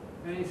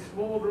 and a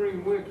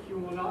smoldering wick he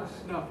will not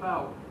snuff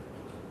out.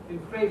 In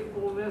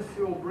faithfulness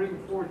he will bring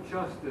forth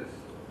justice.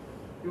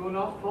 He will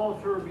not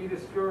falter or be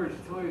discouraged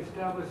till he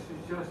establishes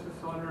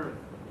justice on earth.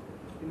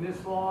 In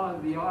this law,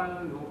 the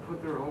islands will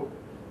put their hope.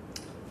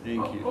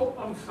 Thank you. Oh,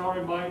 I'm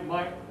sorry,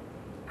 my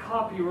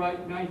copyright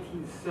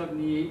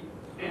 1978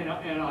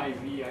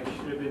 NIV, I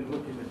should have been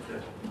looking at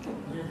that.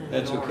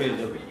 That's okay.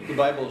 The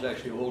Bible is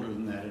actually older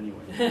than that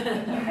anyway.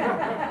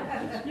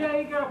 Yeah,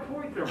 you got a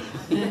point there.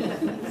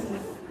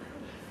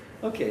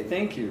 Okay,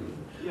 thank you.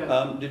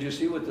 Yes. Did you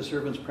see what the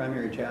servant's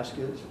primary task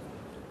is?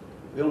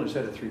 We only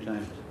said it 3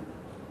 times.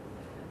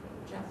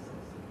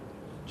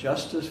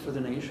 Justice for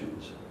the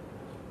nations.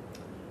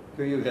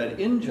 Here you had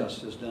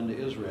injustice done to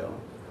Israel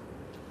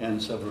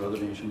and several other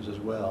nations as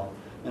well.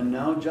 And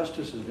now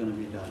justice is going to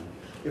be done.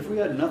 If we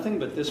had nothing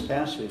but this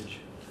passage,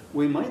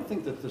 we might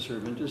think that the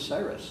servant is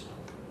Cyrus.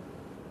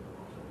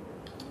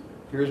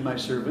 Here's my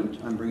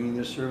servant. I'm bringing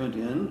this servant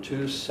in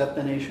to set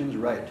the nations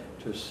right,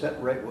 to set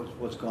right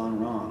what's gone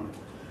wrong.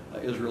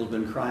 Israel's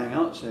been crying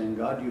out saying,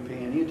 God, do you pay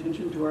any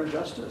attention to our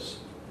justice?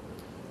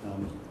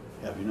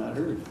 Have you not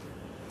heard?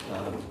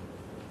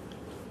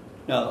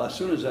 Now, as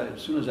soon as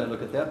I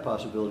look at that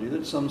possibility,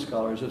 that some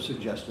scholars have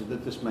suggested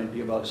that this might be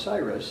about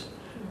Cyrus,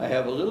 I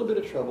have a little bit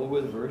of trouble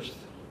with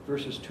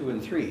verses 2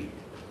 and 3.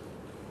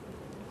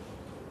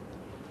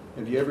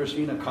 Have you ever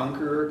seen a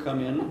conqueror come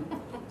in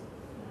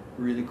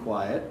really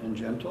quiet and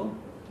gentle,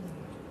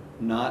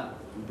 not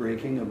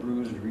breaking a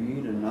bruised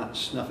reed and not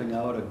snuffing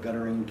out a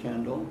guttering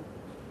candle?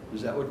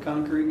 Is that what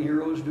conquering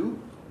heroes do?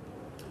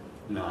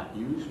 Not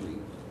usually.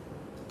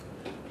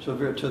 So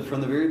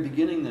from the very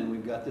beginning then,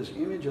 we've got this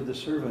image of the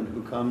servant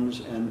who comes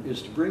and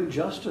is to bring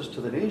justice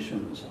to the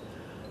nations.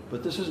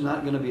 But this is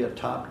not going to be a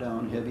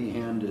top-down,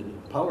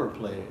 heavy-handed power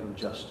play of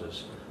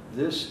justice.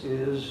 This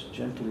is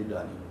gently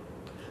done.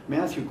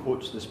 Matthew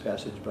quotes this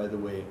passage, by the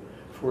way,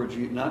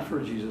 not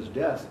for Jesus'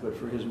 death, but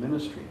for his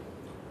ministry.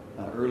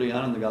 Early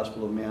on in the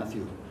Gospel of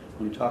Matthew,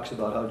 when he talks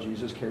about how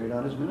Jesus carried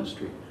out his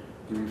ministry,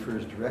 he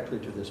refers directly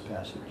to this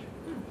passage,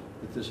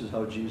 that this is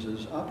how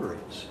Jesus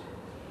operates.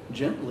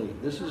 Gently.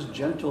 This is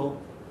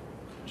gentle,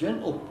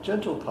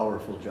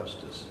 powerful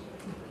justice,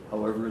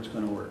 however it's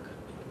going to work.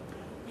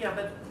 Yeah,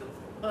 but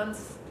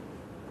once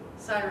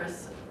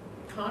Cyrus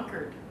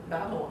conquered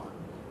Babylon,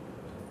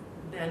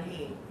 then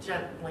he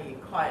gently,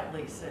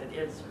 quietly said,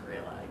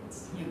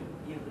 Israelites, you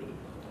lead.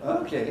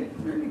 Okay,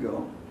 there you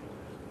go.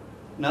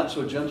 Not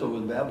so gentle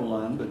with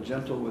Babylon, but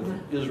gentle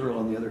with Israel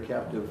and the other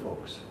captive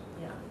folks.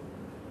 Yeah.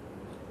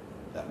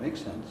 That makes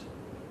sense.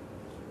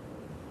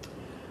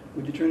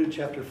 Would you turn to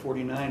chapter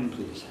 49,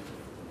 please?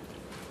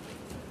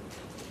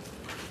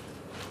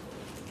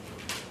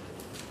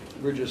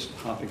 We're just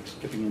hopping,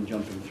 skipping, and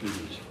jumping through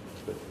these.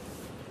 But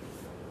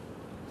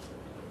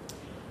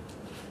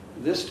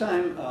this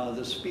time,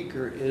 the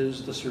speaker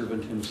is the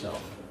servant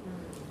himself.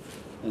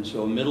 And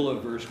so, middle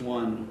of verse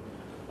 1,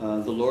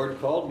 the Lord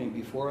called me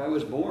before I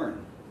was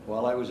born.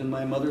 While I was in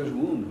my mother's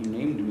womb, he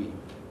named me.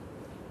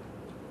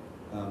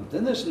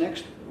 Then this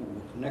next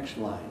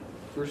line,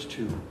 verse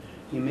 2.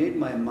 He made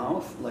my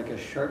mouth like a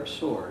sharp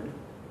sword.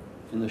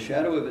 In the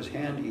shadow of his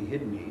hand he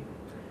hid me.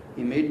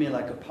 He made me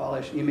a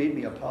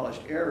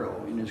polished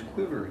arrow. In his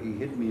quiver he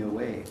hid me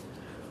away.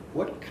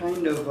 What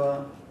kind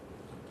of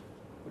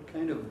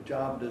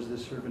job does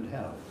this servant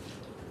have?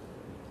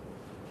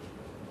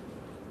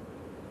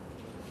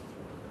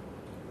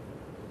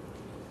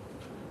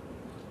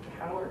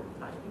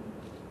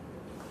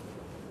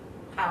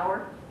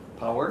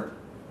 Power?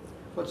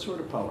 What sort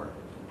of power?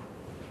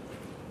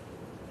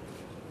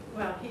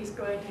 Well, he's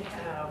going to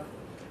have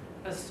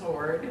a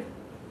sword.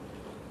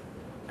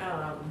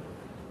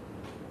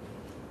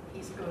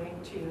 He's going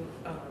to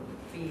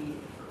be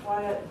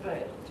quiet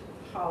but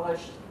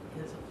polish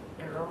his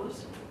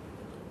arrows.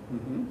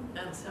 Mm-hmm.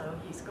 And so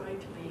he's going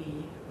to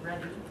be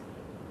ready.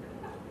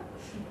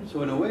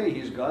 So in a way,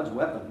 he's God's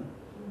weapon.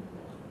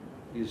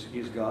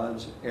 He's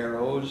God's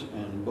arrows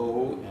and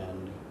bow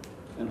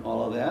and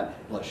all of that,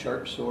 a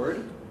sharp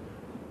sword.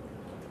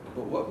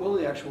 But what will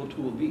the actual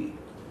tool be?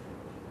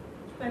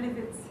 But if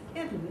it's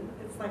hidden,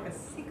 it's like a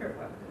secret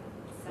weapon.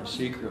 A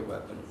secret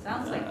weapon.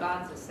 Sounds like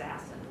God's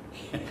assassin.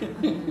 He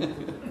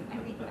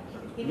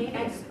may be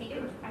a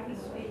speaker.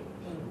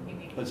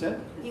 What's that?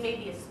 He may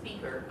be a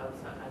speaker of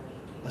some,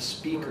 A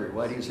speaker.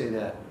 Why do you say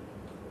that?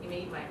 He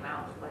made my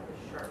mouth like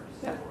a sharp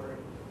Yeah. sword.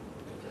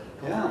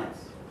 Yeah.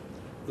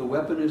 The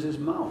weapon is his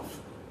mouth.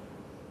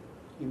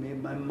 He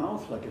made my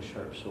mouth like a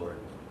sharp sword.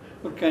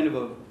 What kind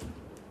of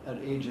an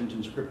agent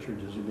in Scripture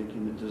does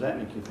that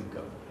make you think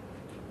of?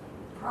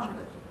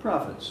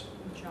 Prophets.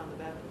 John the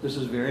Baptist. This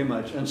is very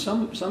much, and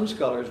some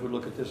scholars would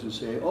look at this and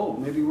say, oh,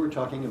 maybe we're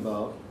talking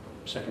about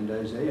 2nd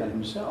Isaiah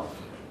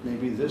himself.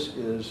 Maybe this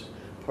is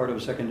part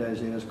of 2nd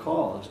Isaiah's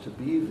call, is to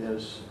be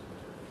this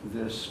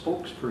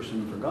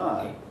spokesperson for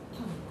God,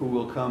 who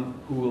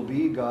will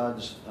be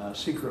God's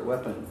secret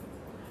weapon.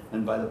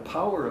 And by the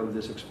power of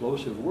this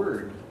explosive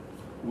word,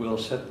 will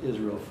set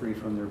Israel free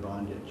from their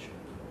bondage.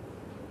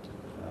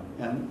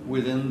 And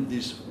within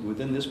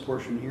this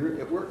portion here,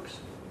 it works.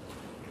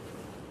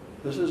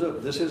 This is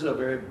a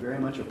very, very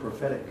much a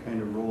prophetic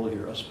kind of role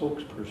here, a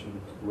spokesperson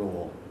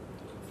role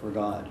for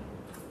God.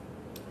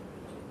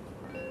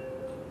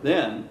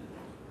 Then,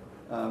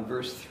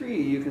 verse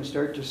 3, you can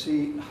start to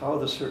see how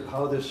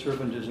this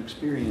servant is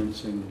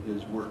experiencing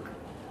his work.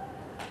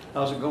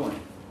 How's it going?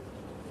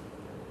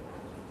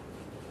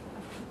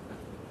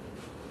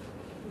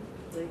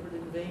 Labored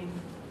in vain.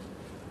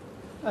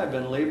 I've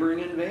been laboring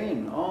in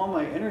vain. All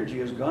my energy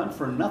has gone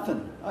for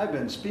nothing. I've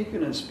been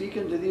speaking and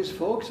speaking to these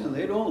folks, and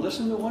they don't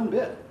listen to one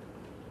bit.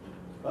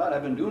 But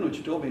I've been doing what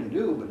you told me to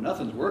do, but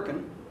nothing's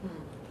working.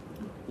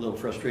 A little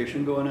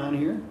frustration going on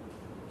here.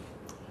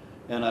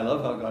 And I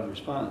love how God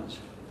responds.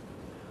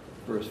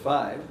 Verse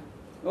 5,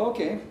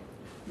 okay,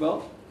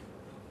 well,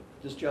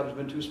 this job's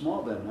been too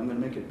small then. I'm going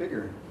to make it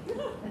bigger.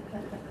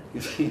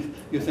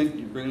 You think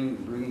you're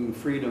bringing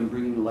freedom,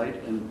 bringing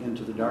light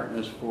into the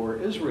darkness for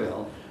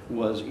Israel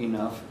was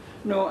enough.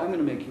 No, I'm going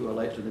to make you a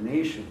light to the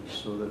nations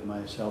so that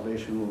my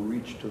salvation will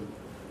reach to,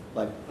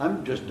 like,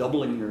 I'm just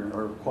doubling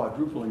or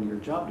quadrupling your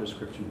job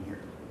description here.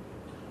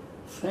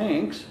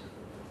 Thanks.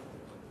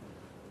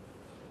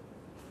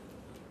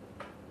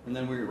 And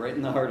then we're right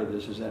in the heart of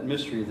this is that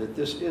mystery that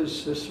this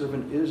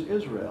servant is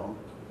Israel,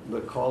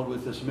 but called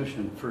with this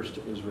mission first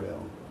to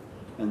Israel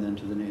and then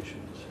to the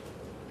nations.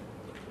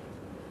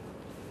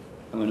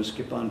 I'm going to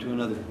skip on to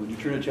another. Would you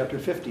turn to chapter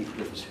 50,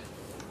 please?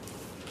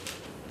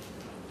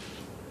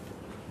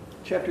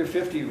 Chapter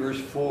 50, verse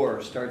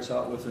 4 starts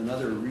out with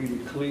another really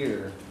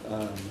clear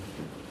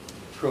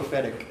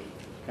prophetic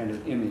kind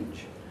of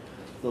image.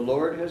 The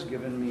Lord has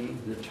given me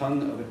the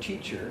tongue of a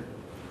teacher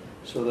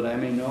so that I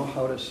may know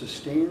how to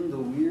sustain the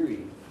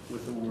weary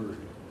with the word.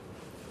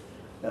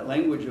 That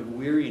language of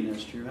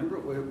weariness, do you remember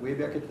it way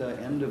back at the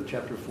end of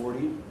chapter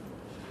 40?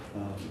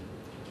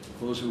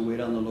 Those who wait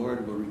on the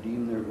Lord will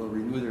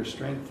renew their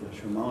strength. They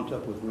shall mount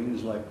up with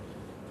wings like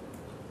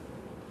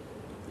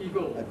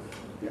eagle.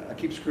 I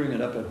keep screwing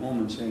it up at home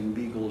and saying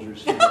beagles or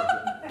seagulls.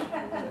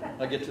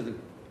 I get to the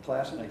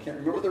class and I can't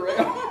remember the right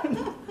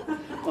one.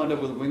 Wound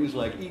up with wings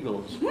like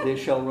eagles. They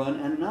shall run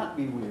and not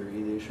be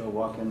weary. They shall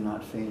walk and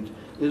not faint.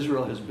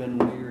 Israel has been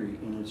weary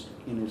in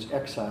its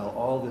exile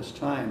all this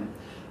time.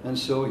 And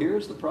so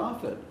here's the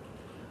prophet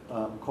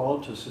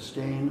called to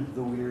sustain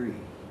the weary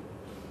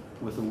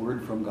with a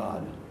word from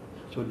God.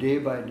 So day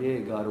by day,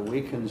 God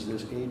awakens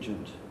this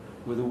agent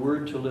with a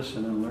word to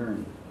listen and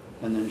learn,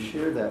 and then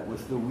share that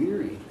with the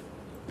weary.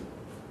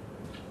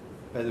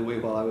 By the way,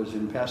 while I was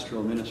in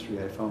pastoral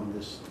ministry, I found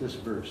this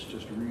verse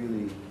just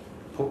really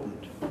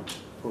potent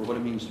for what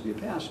it means to be a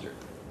pastor.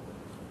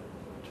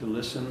 To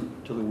listen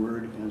to the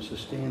word and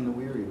sustain the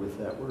weary with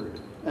that word.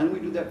 And we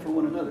do that for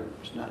one another.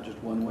 It's not just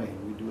one way.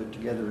 We do it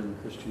together in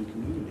the Christian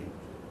community.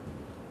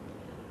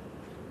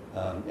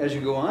 As you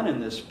go on in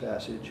this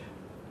passage,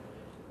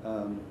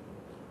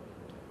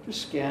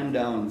 just scan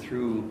down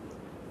through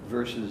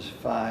verses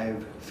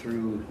 5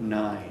 through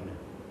 9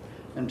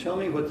 and tell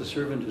me what the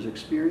servant is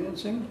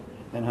experiencing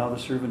and how the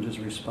servant is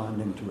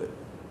responding to it.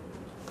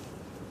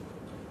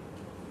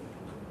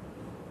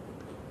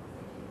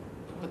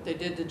 What they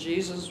did to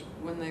Jesus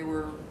when they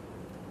were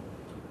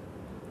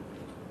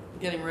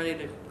getting ready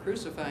to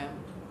crucify him.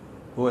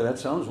 Boy, that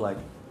sounds like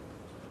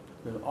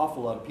there's an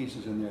awful lot of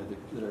pieces in there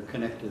that are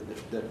connected,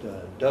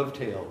 that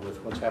dovetail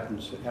with what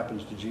happens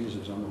to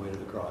Jesus on the way to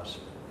the cross.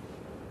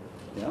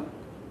 Yeah?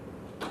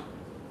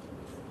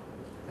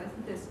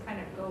 Doesn't this kind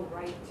of go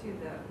right to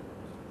the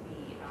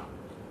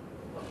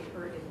what we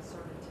heard in the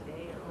sermon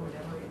today or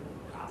whatever in the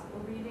gospel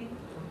reading?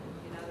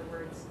 In other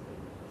words,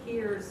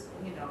 here's,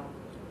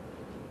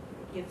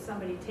 if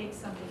somebody takes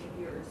something of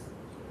yours,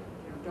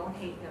 don't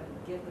hate them,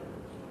 give them,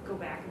 go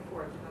back and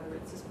forth. In other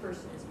words, this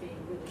person is being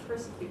really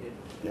persecuted,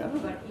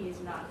 but he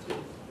is not to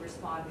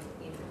respond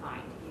in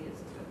kind. He is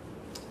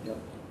to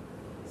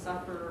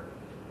suffer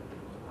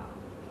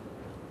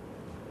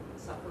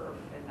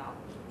and not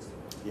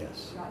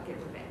get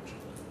revenge.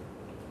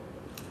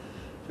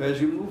 So as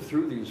you move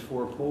through these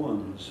 4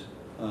 poems,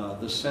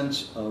 the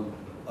sense of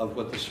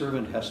what the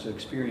servant has to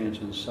experience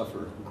and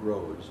suffer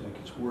grows. It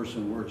gets worse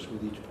and worse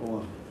with each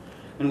poem.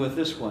 And with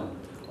this one,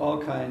 all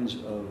kinds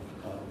of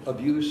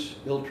abuse,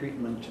 ill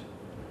treatment,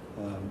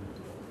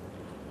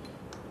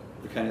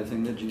 the kind of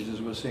thing that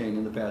Jesus was saying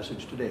in the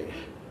passage today,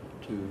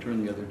 to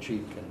turn the other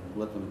cheek and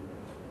let them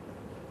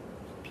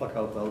pluck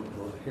out the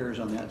hairs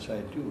on that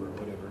side too, or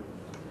whatever.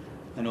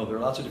 I know there are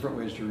lots of different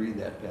ways to read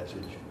that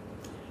passage.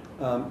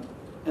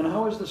 And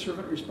how is the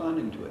servant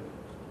responding to it?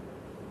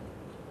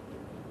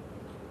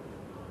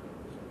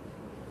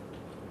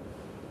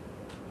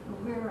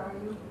 Where are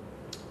you?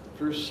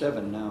 Verse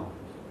 7 now.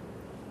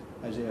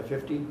 Isaiah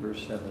 50,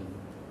 verse 7.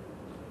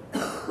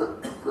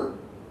 The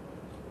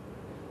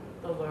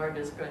Lord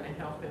is going to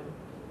help him.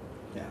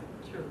 Yeah.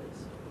 Truly.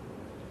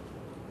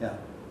 Yeah.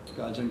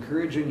 God's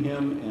encouraging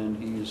him,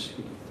 and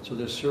so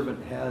this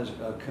servant has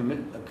a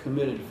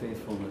committed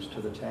faithfulness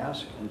to the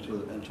task and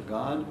to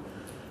God,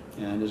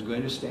 and is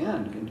going to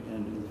stand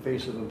in the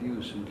face of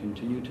abuse and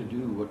continue to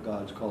do what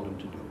God's called him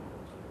to do.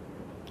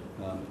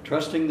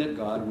 Trusting that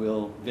God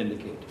will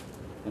vindicate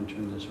and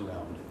turn this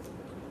around.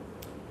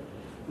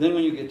 Then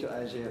when you get to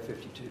Isaiah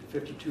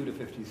 52 to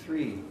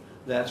 53,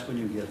 that's when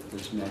you get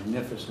this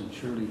magnificent,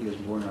 surely he has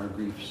borne our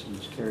griefs and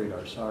has carried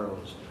our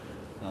sorrows,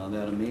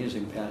 that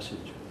amazing passage.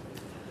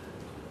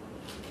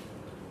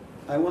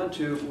 I want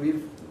to,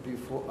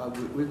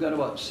 we've got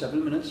about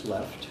 7 minutes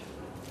left.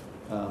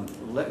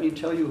 Let me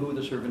tell you who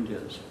the servant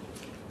is.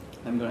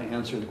 I'm going to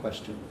answer the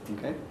question,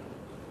 okay?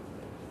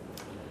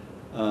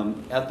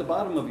 At the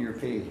bottom of your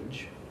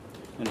page,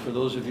 and for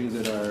those of you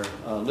that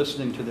are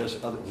listening to this,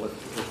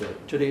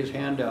 today's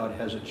handout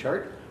has a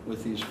chart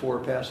with these 4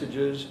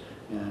 passages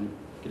and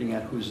getting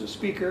at who's the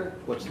speaker,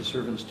 what's the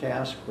servant's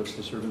task, what's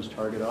the servant's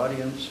target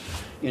audience,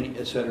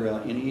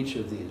 etc. in each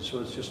of these. So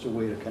it's just a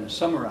way to kind of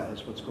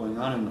summarize what's going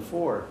on in the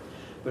 4.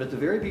 But at the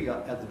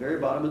very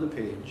bottom of the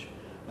page,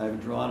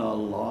 I've drawn a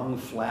long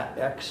flat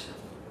X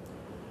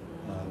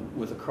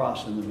with a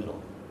cross in the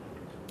middle.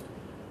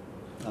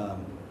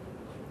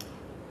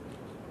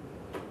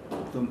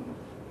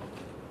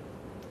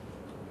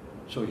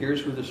 So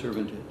here's who the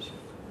servant is.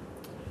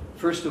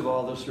 First of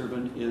all, the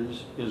servant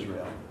is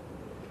Israel.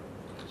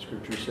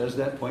 Scripture says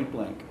that point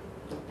blank.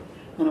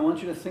 And I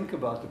want you to think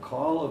about the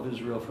call of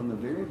Israel from the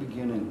very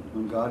beginning,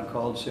 when God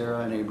called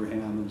Sarah and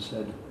Abraham and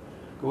said,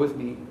 go with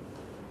me,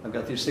 I've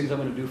got these things I'm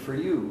going to do for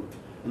you.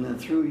 And then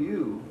through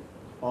you,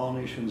 all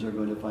nations are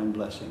going to find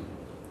blessing.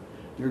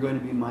 You're going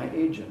to be my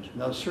agent.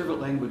 Now,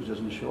 servant language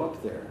doesn't show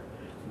up there,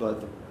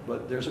 but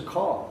there's a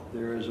call.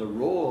 There is a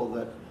role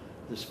that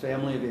this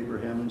family of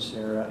Abraham and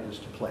Sarah is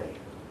to play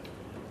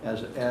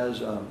as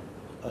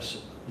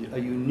a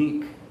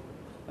unique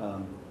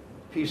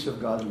piece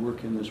of God's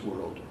work in this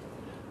world.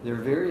 Their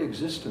very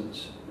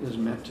existence is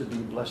meant to be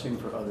blessing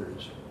for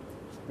others.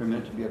 They're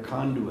meant to be a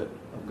conduit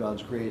of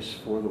God's grace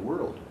for the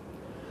world.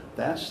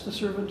 That's the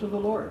servant of the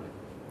Lord.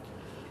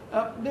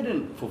 They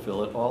didn't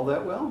fulfill it all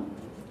that well.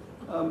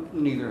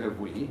 Neither have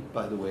we,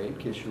 by the way, in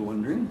case you're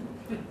wondering.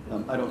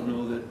 I don't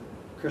know that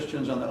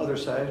Christians on the other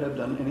side have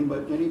done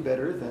any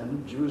better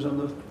than Jews on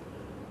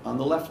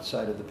the left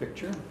side of the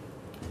picture.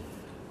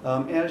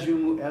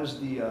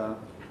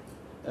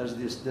 As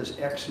this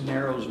X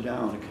narrows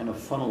down, it kind of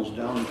funnels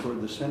down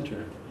toward the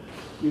center,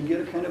 you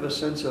get a kind of a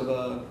sense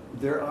of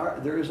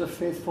there is a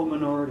faithful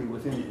minority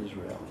within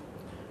Israel.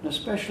 And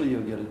especially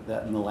you'll get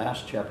that in the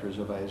last chapters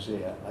of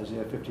Isaiah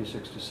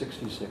 56 to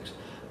 66.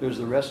 There's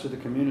the rest of the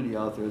community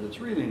out there that's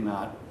really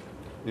not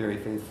very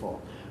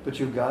faithful. But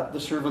you've got the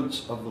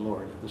servants of the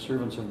Lord, the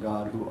servants of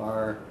God, who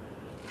are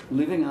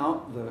living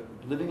out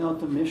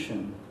the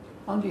mission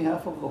on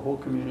behalf of the whole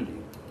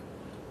community.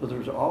 So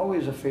there's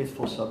always a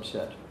faithful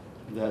subset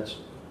that's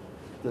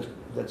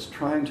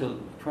trying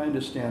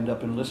to stand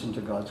up and listen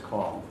to God's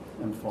call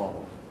and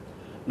follow.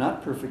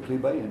 Not perfectly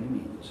by any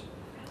means.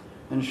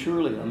 And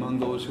surely among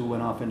those who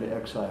went off into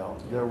exile,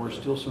 there were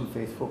still some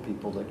faithful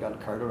people that got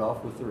carted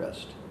off with the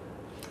rest.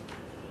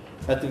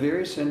 At the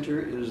very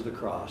center is the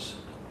cross.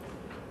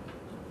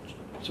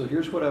 So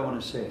here's what I want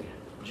to say.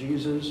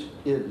 Jesus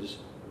is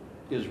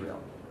Israel.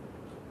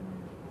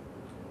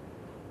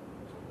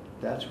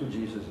 That's who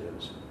Jesus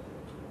is.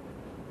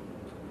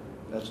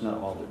 That's not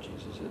all that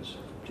Jesus is.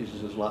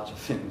 Jesus is lots of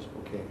things,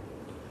 okay?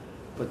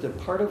 But the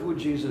part of who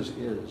Jesus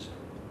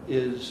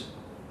is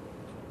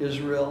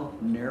Israel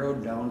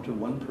narrowed down to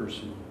one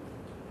person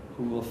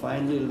who will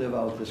finally live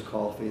out this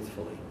call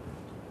faithfully.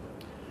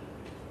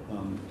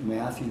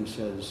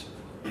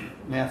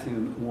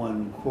 Matthew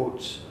 1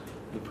 quotes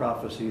the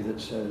prophecy that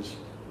says,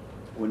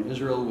 when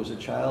Israel was a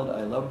child,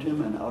 I loved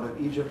him, and out of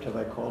Egypt have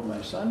I called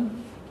my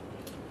son.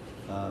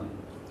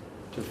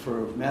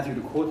 For Matthew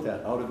to quote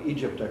that, out of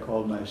Egypt I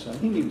called my son,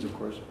 he means, of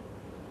course,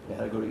 they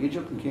had to go to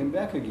Egypt and came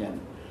back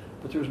again.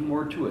 But there's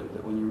more to it,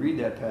 that when you read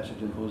that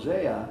passage in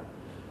Hosea,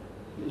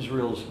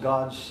 Israel's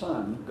God's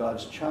son,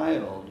 God's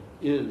child,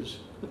 is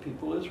the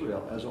people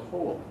Israel as a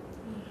whole.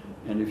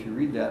 And if you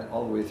read that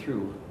all the way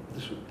through,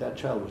 that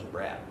child was a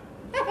brat.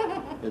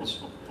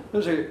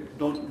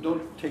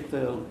 Don't take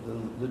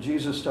the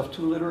Jesus stuff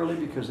too literally,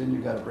 because then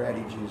you've got a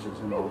bratty Jesus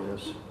in all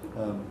this.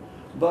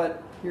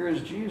 But here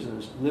is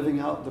Jesus living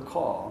out the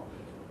call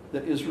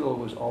that Israel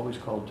was always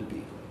called to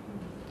be,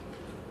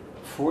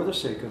 for the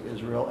sake of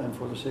Israel and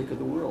for the sake of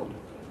the world.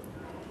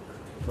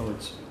 So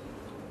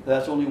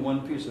that's only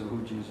one piece of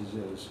who Jesus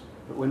is.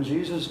 But when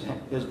Jesus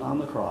is on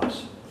the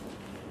cross,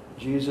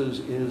 Jesus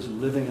is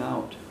living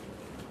out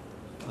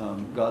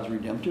God's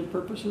redemptive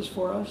purposes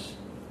for us,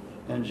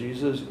 and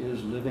Jesus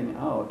is living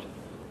out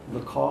the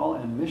call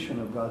and mission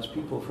of God's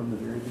people from the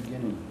very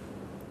beginning,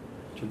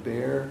 to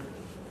bear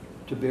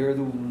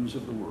the wounds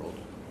of the world,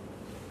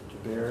 to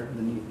bear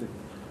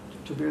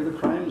the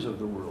crimes of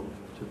the world,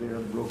 to bear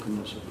the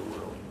brokenness of the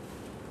world.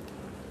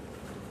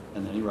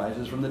 And then he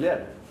rises from the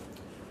dead.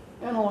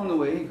 And along the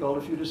way, he called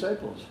a few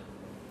disciples.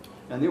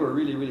 And they were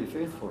really, really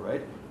faithful,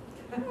 right?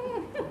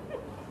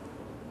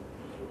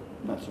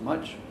 Not so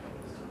much.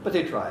 But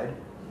they tried,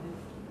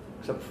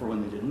 except for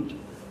when they didn't.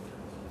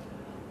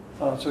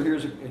 So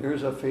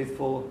here's a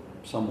faithful,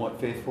 somewhat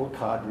faithful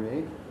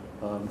cadre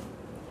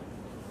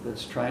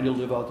that's trying to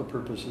live out the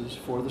purposes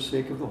for the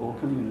sake of the whole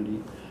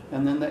community.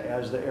 And then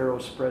as the arrow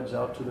spreads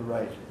out to the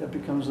right, that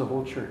becomes the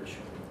whole church,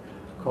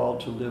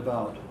 called to live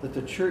out, that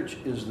the church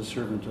is the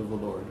servant of the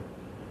Lord,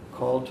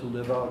 called to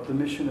live out the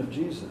mission of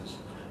Jesus,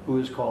 who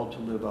is called to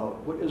live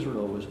out what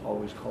Israel was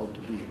always called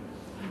to be.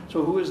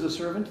 So who is the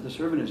servant? The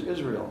servant is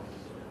Israel.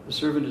 The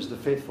servant is the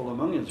faithful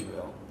among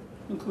Israel,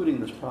 including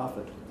this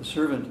prophet. The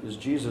servant is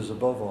Jesus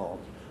above all.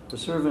 The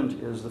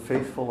servant is the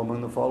faithful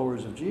among the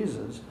followers of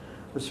Jesus.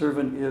 The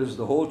servant is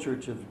the whole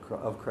church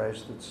of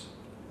Christ that's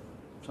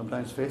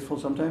sometimes faithful,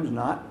 sometimes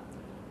not.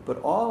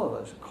 But all of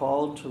us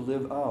called to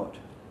live out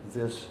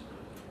this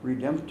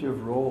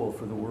redemptive role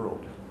for the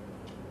world.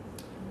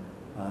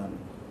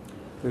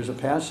 There's a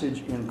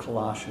passage in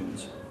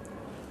Colossians.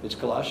 It's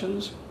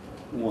Colossians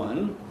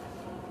 1.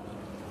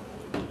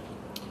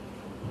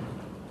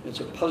 It's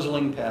a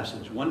puzzling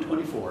passage,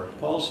 1:24.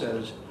 Paul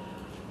says,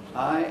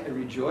 I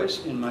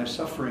rejoice in my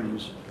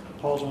sufferings,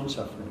 Paul's own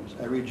sufferings.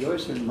 I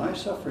rejoice in my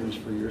sufferings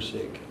for your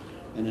sake,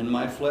 and in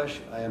my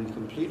flesh I am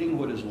completing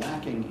what is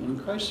lacking in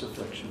Christ's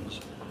afflictions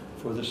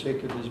for the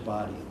sake of his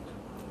body.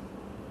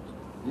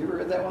 You ever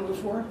read that one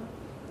before?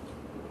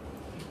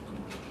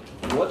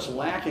 What's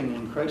lacking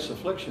in Christ's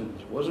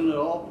afflictions? Wasn't it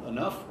all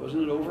enough?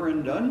 Wasn't it over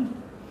and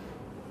done?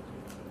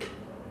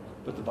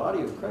 But the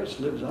body of Christ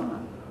lives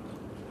on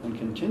and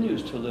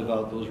continues to live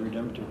out those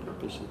redemptive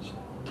purposes.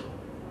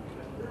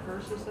 The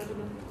verse is that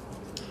again?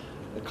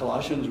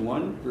 Colossians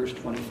 1, verse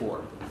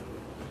 24.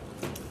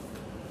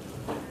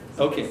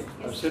 Okay,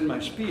 I've said my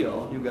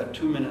spiel. You've got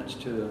 2 minutes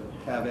to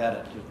have at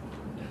it.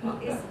 Well,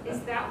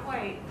 is that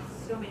why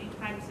so many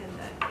times in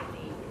the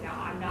now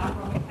I'm not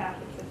Roman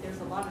Catholic, but there's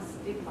a lot of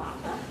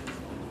stigmata,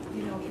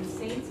 in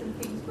saints and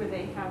things where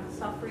they have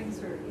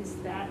sufferings, or does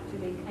that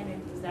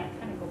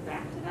kind of go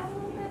back to that a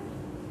little bit?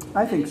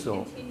 I think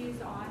so.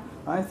 Continues on.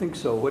 I think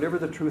so, whatever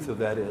the truth of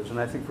that is. And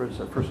I think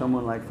for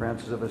someone like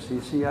Francis of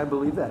Assisi, I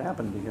believe that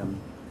happened to him.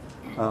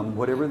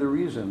 Whatever the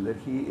reason that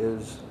he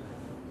is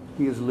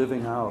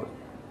living out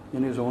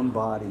in his own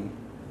body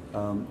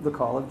the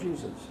call of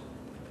Jesus,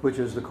 which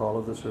is the call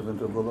of the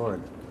servant of the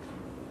Lord.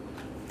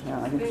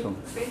 Yeah, I think so.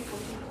 Faithful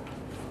people.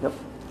 Yep.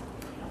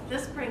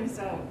 This brings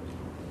up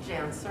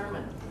Jan's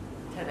sermon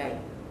today.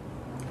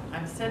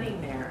 I'm sitting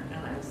there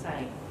and I'm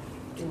saying,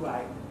 do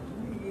I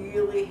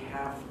really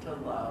have to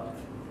love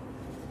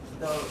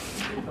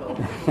those people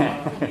who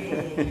are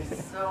being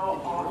so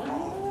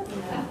awful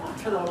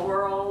to the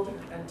world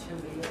and to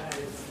the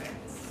United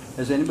States?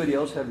 Has anybody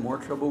else had more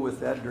trouble with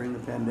that during the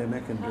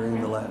pandemic and during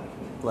the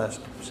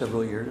last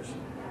several years?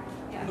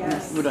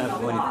 Yes. We don't have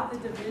to go any,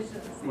 The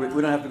divisions.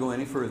 we don't have to go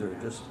any further.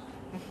 Just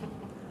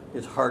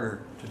it's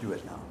harder to do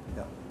it now.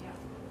 Yeah.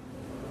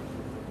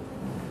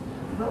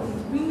 But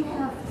we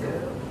have to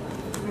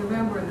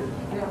remember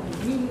that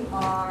we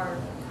are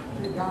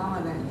the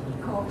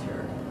dominant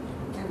culture,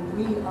 and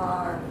we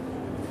are,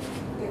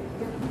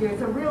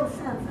 there's a real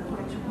sense in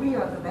which we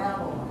are the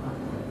Babylon.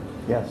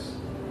 Yes.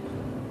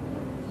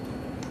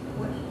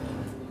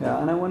 Yeah,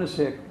 and I want to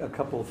say a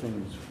couple of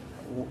things.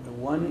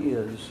 One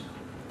is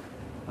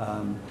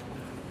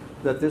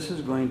that this is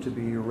going to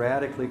be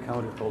radically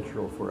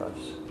countercultural for us,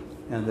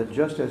 and that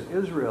just as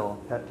Israel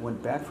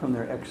went back from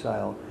their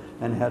exile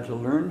and had to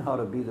learn how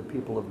to be the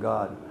people of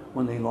God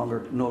when they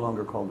no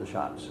longer called the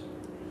shots,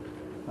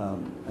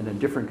 in a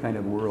different kind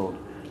of world,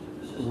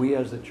 we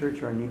as the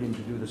church are needing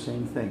to do the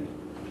same thing,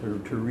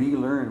 to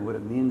relearn what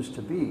it means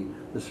to be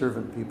the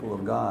servant people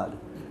of God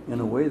in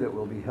a way that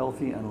will be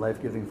healthy and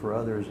life-giving for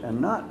others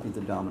and not be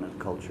the dominant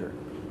culture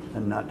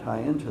and not tie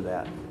into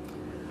that.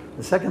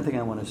 The second thing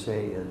I want to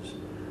say is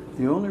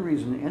the only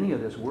reason any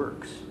of this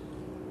works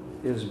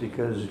is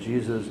because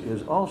Jesus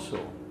is also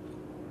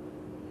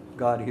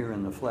God here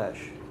in the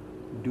flesh,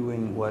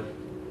 doing what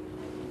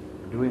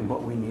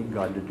we need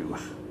God to do.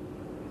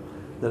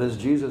 That as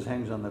Jesus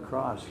hangs on the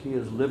cross, he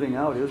is living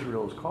out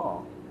Israel's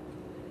call,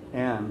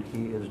 and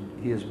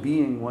he is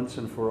being once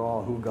and for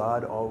all who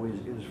God always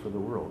is for the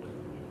world.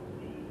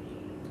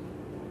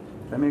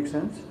 That makes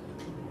sense?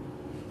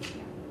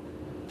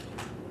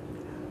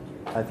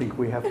 I think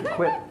we have to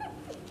quit.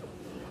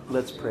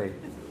 Let's pray.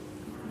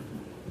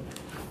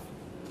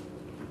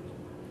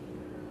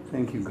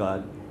 Thank you,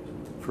 God,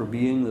 for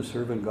being the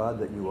servant God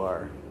that you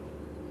are,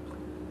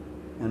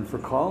 and for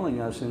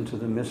calling us into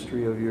the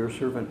mystery of your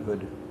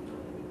servanthood.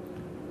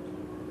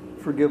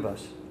 Forgive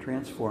us,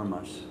 transform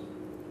us.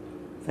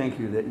 Thank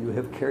you that you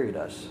have carried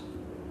us.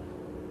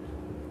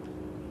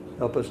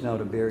 Help us now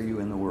to bear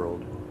you in the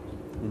world.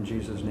 In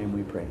Jesus' name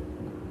we pray.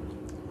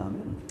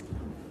 Amen.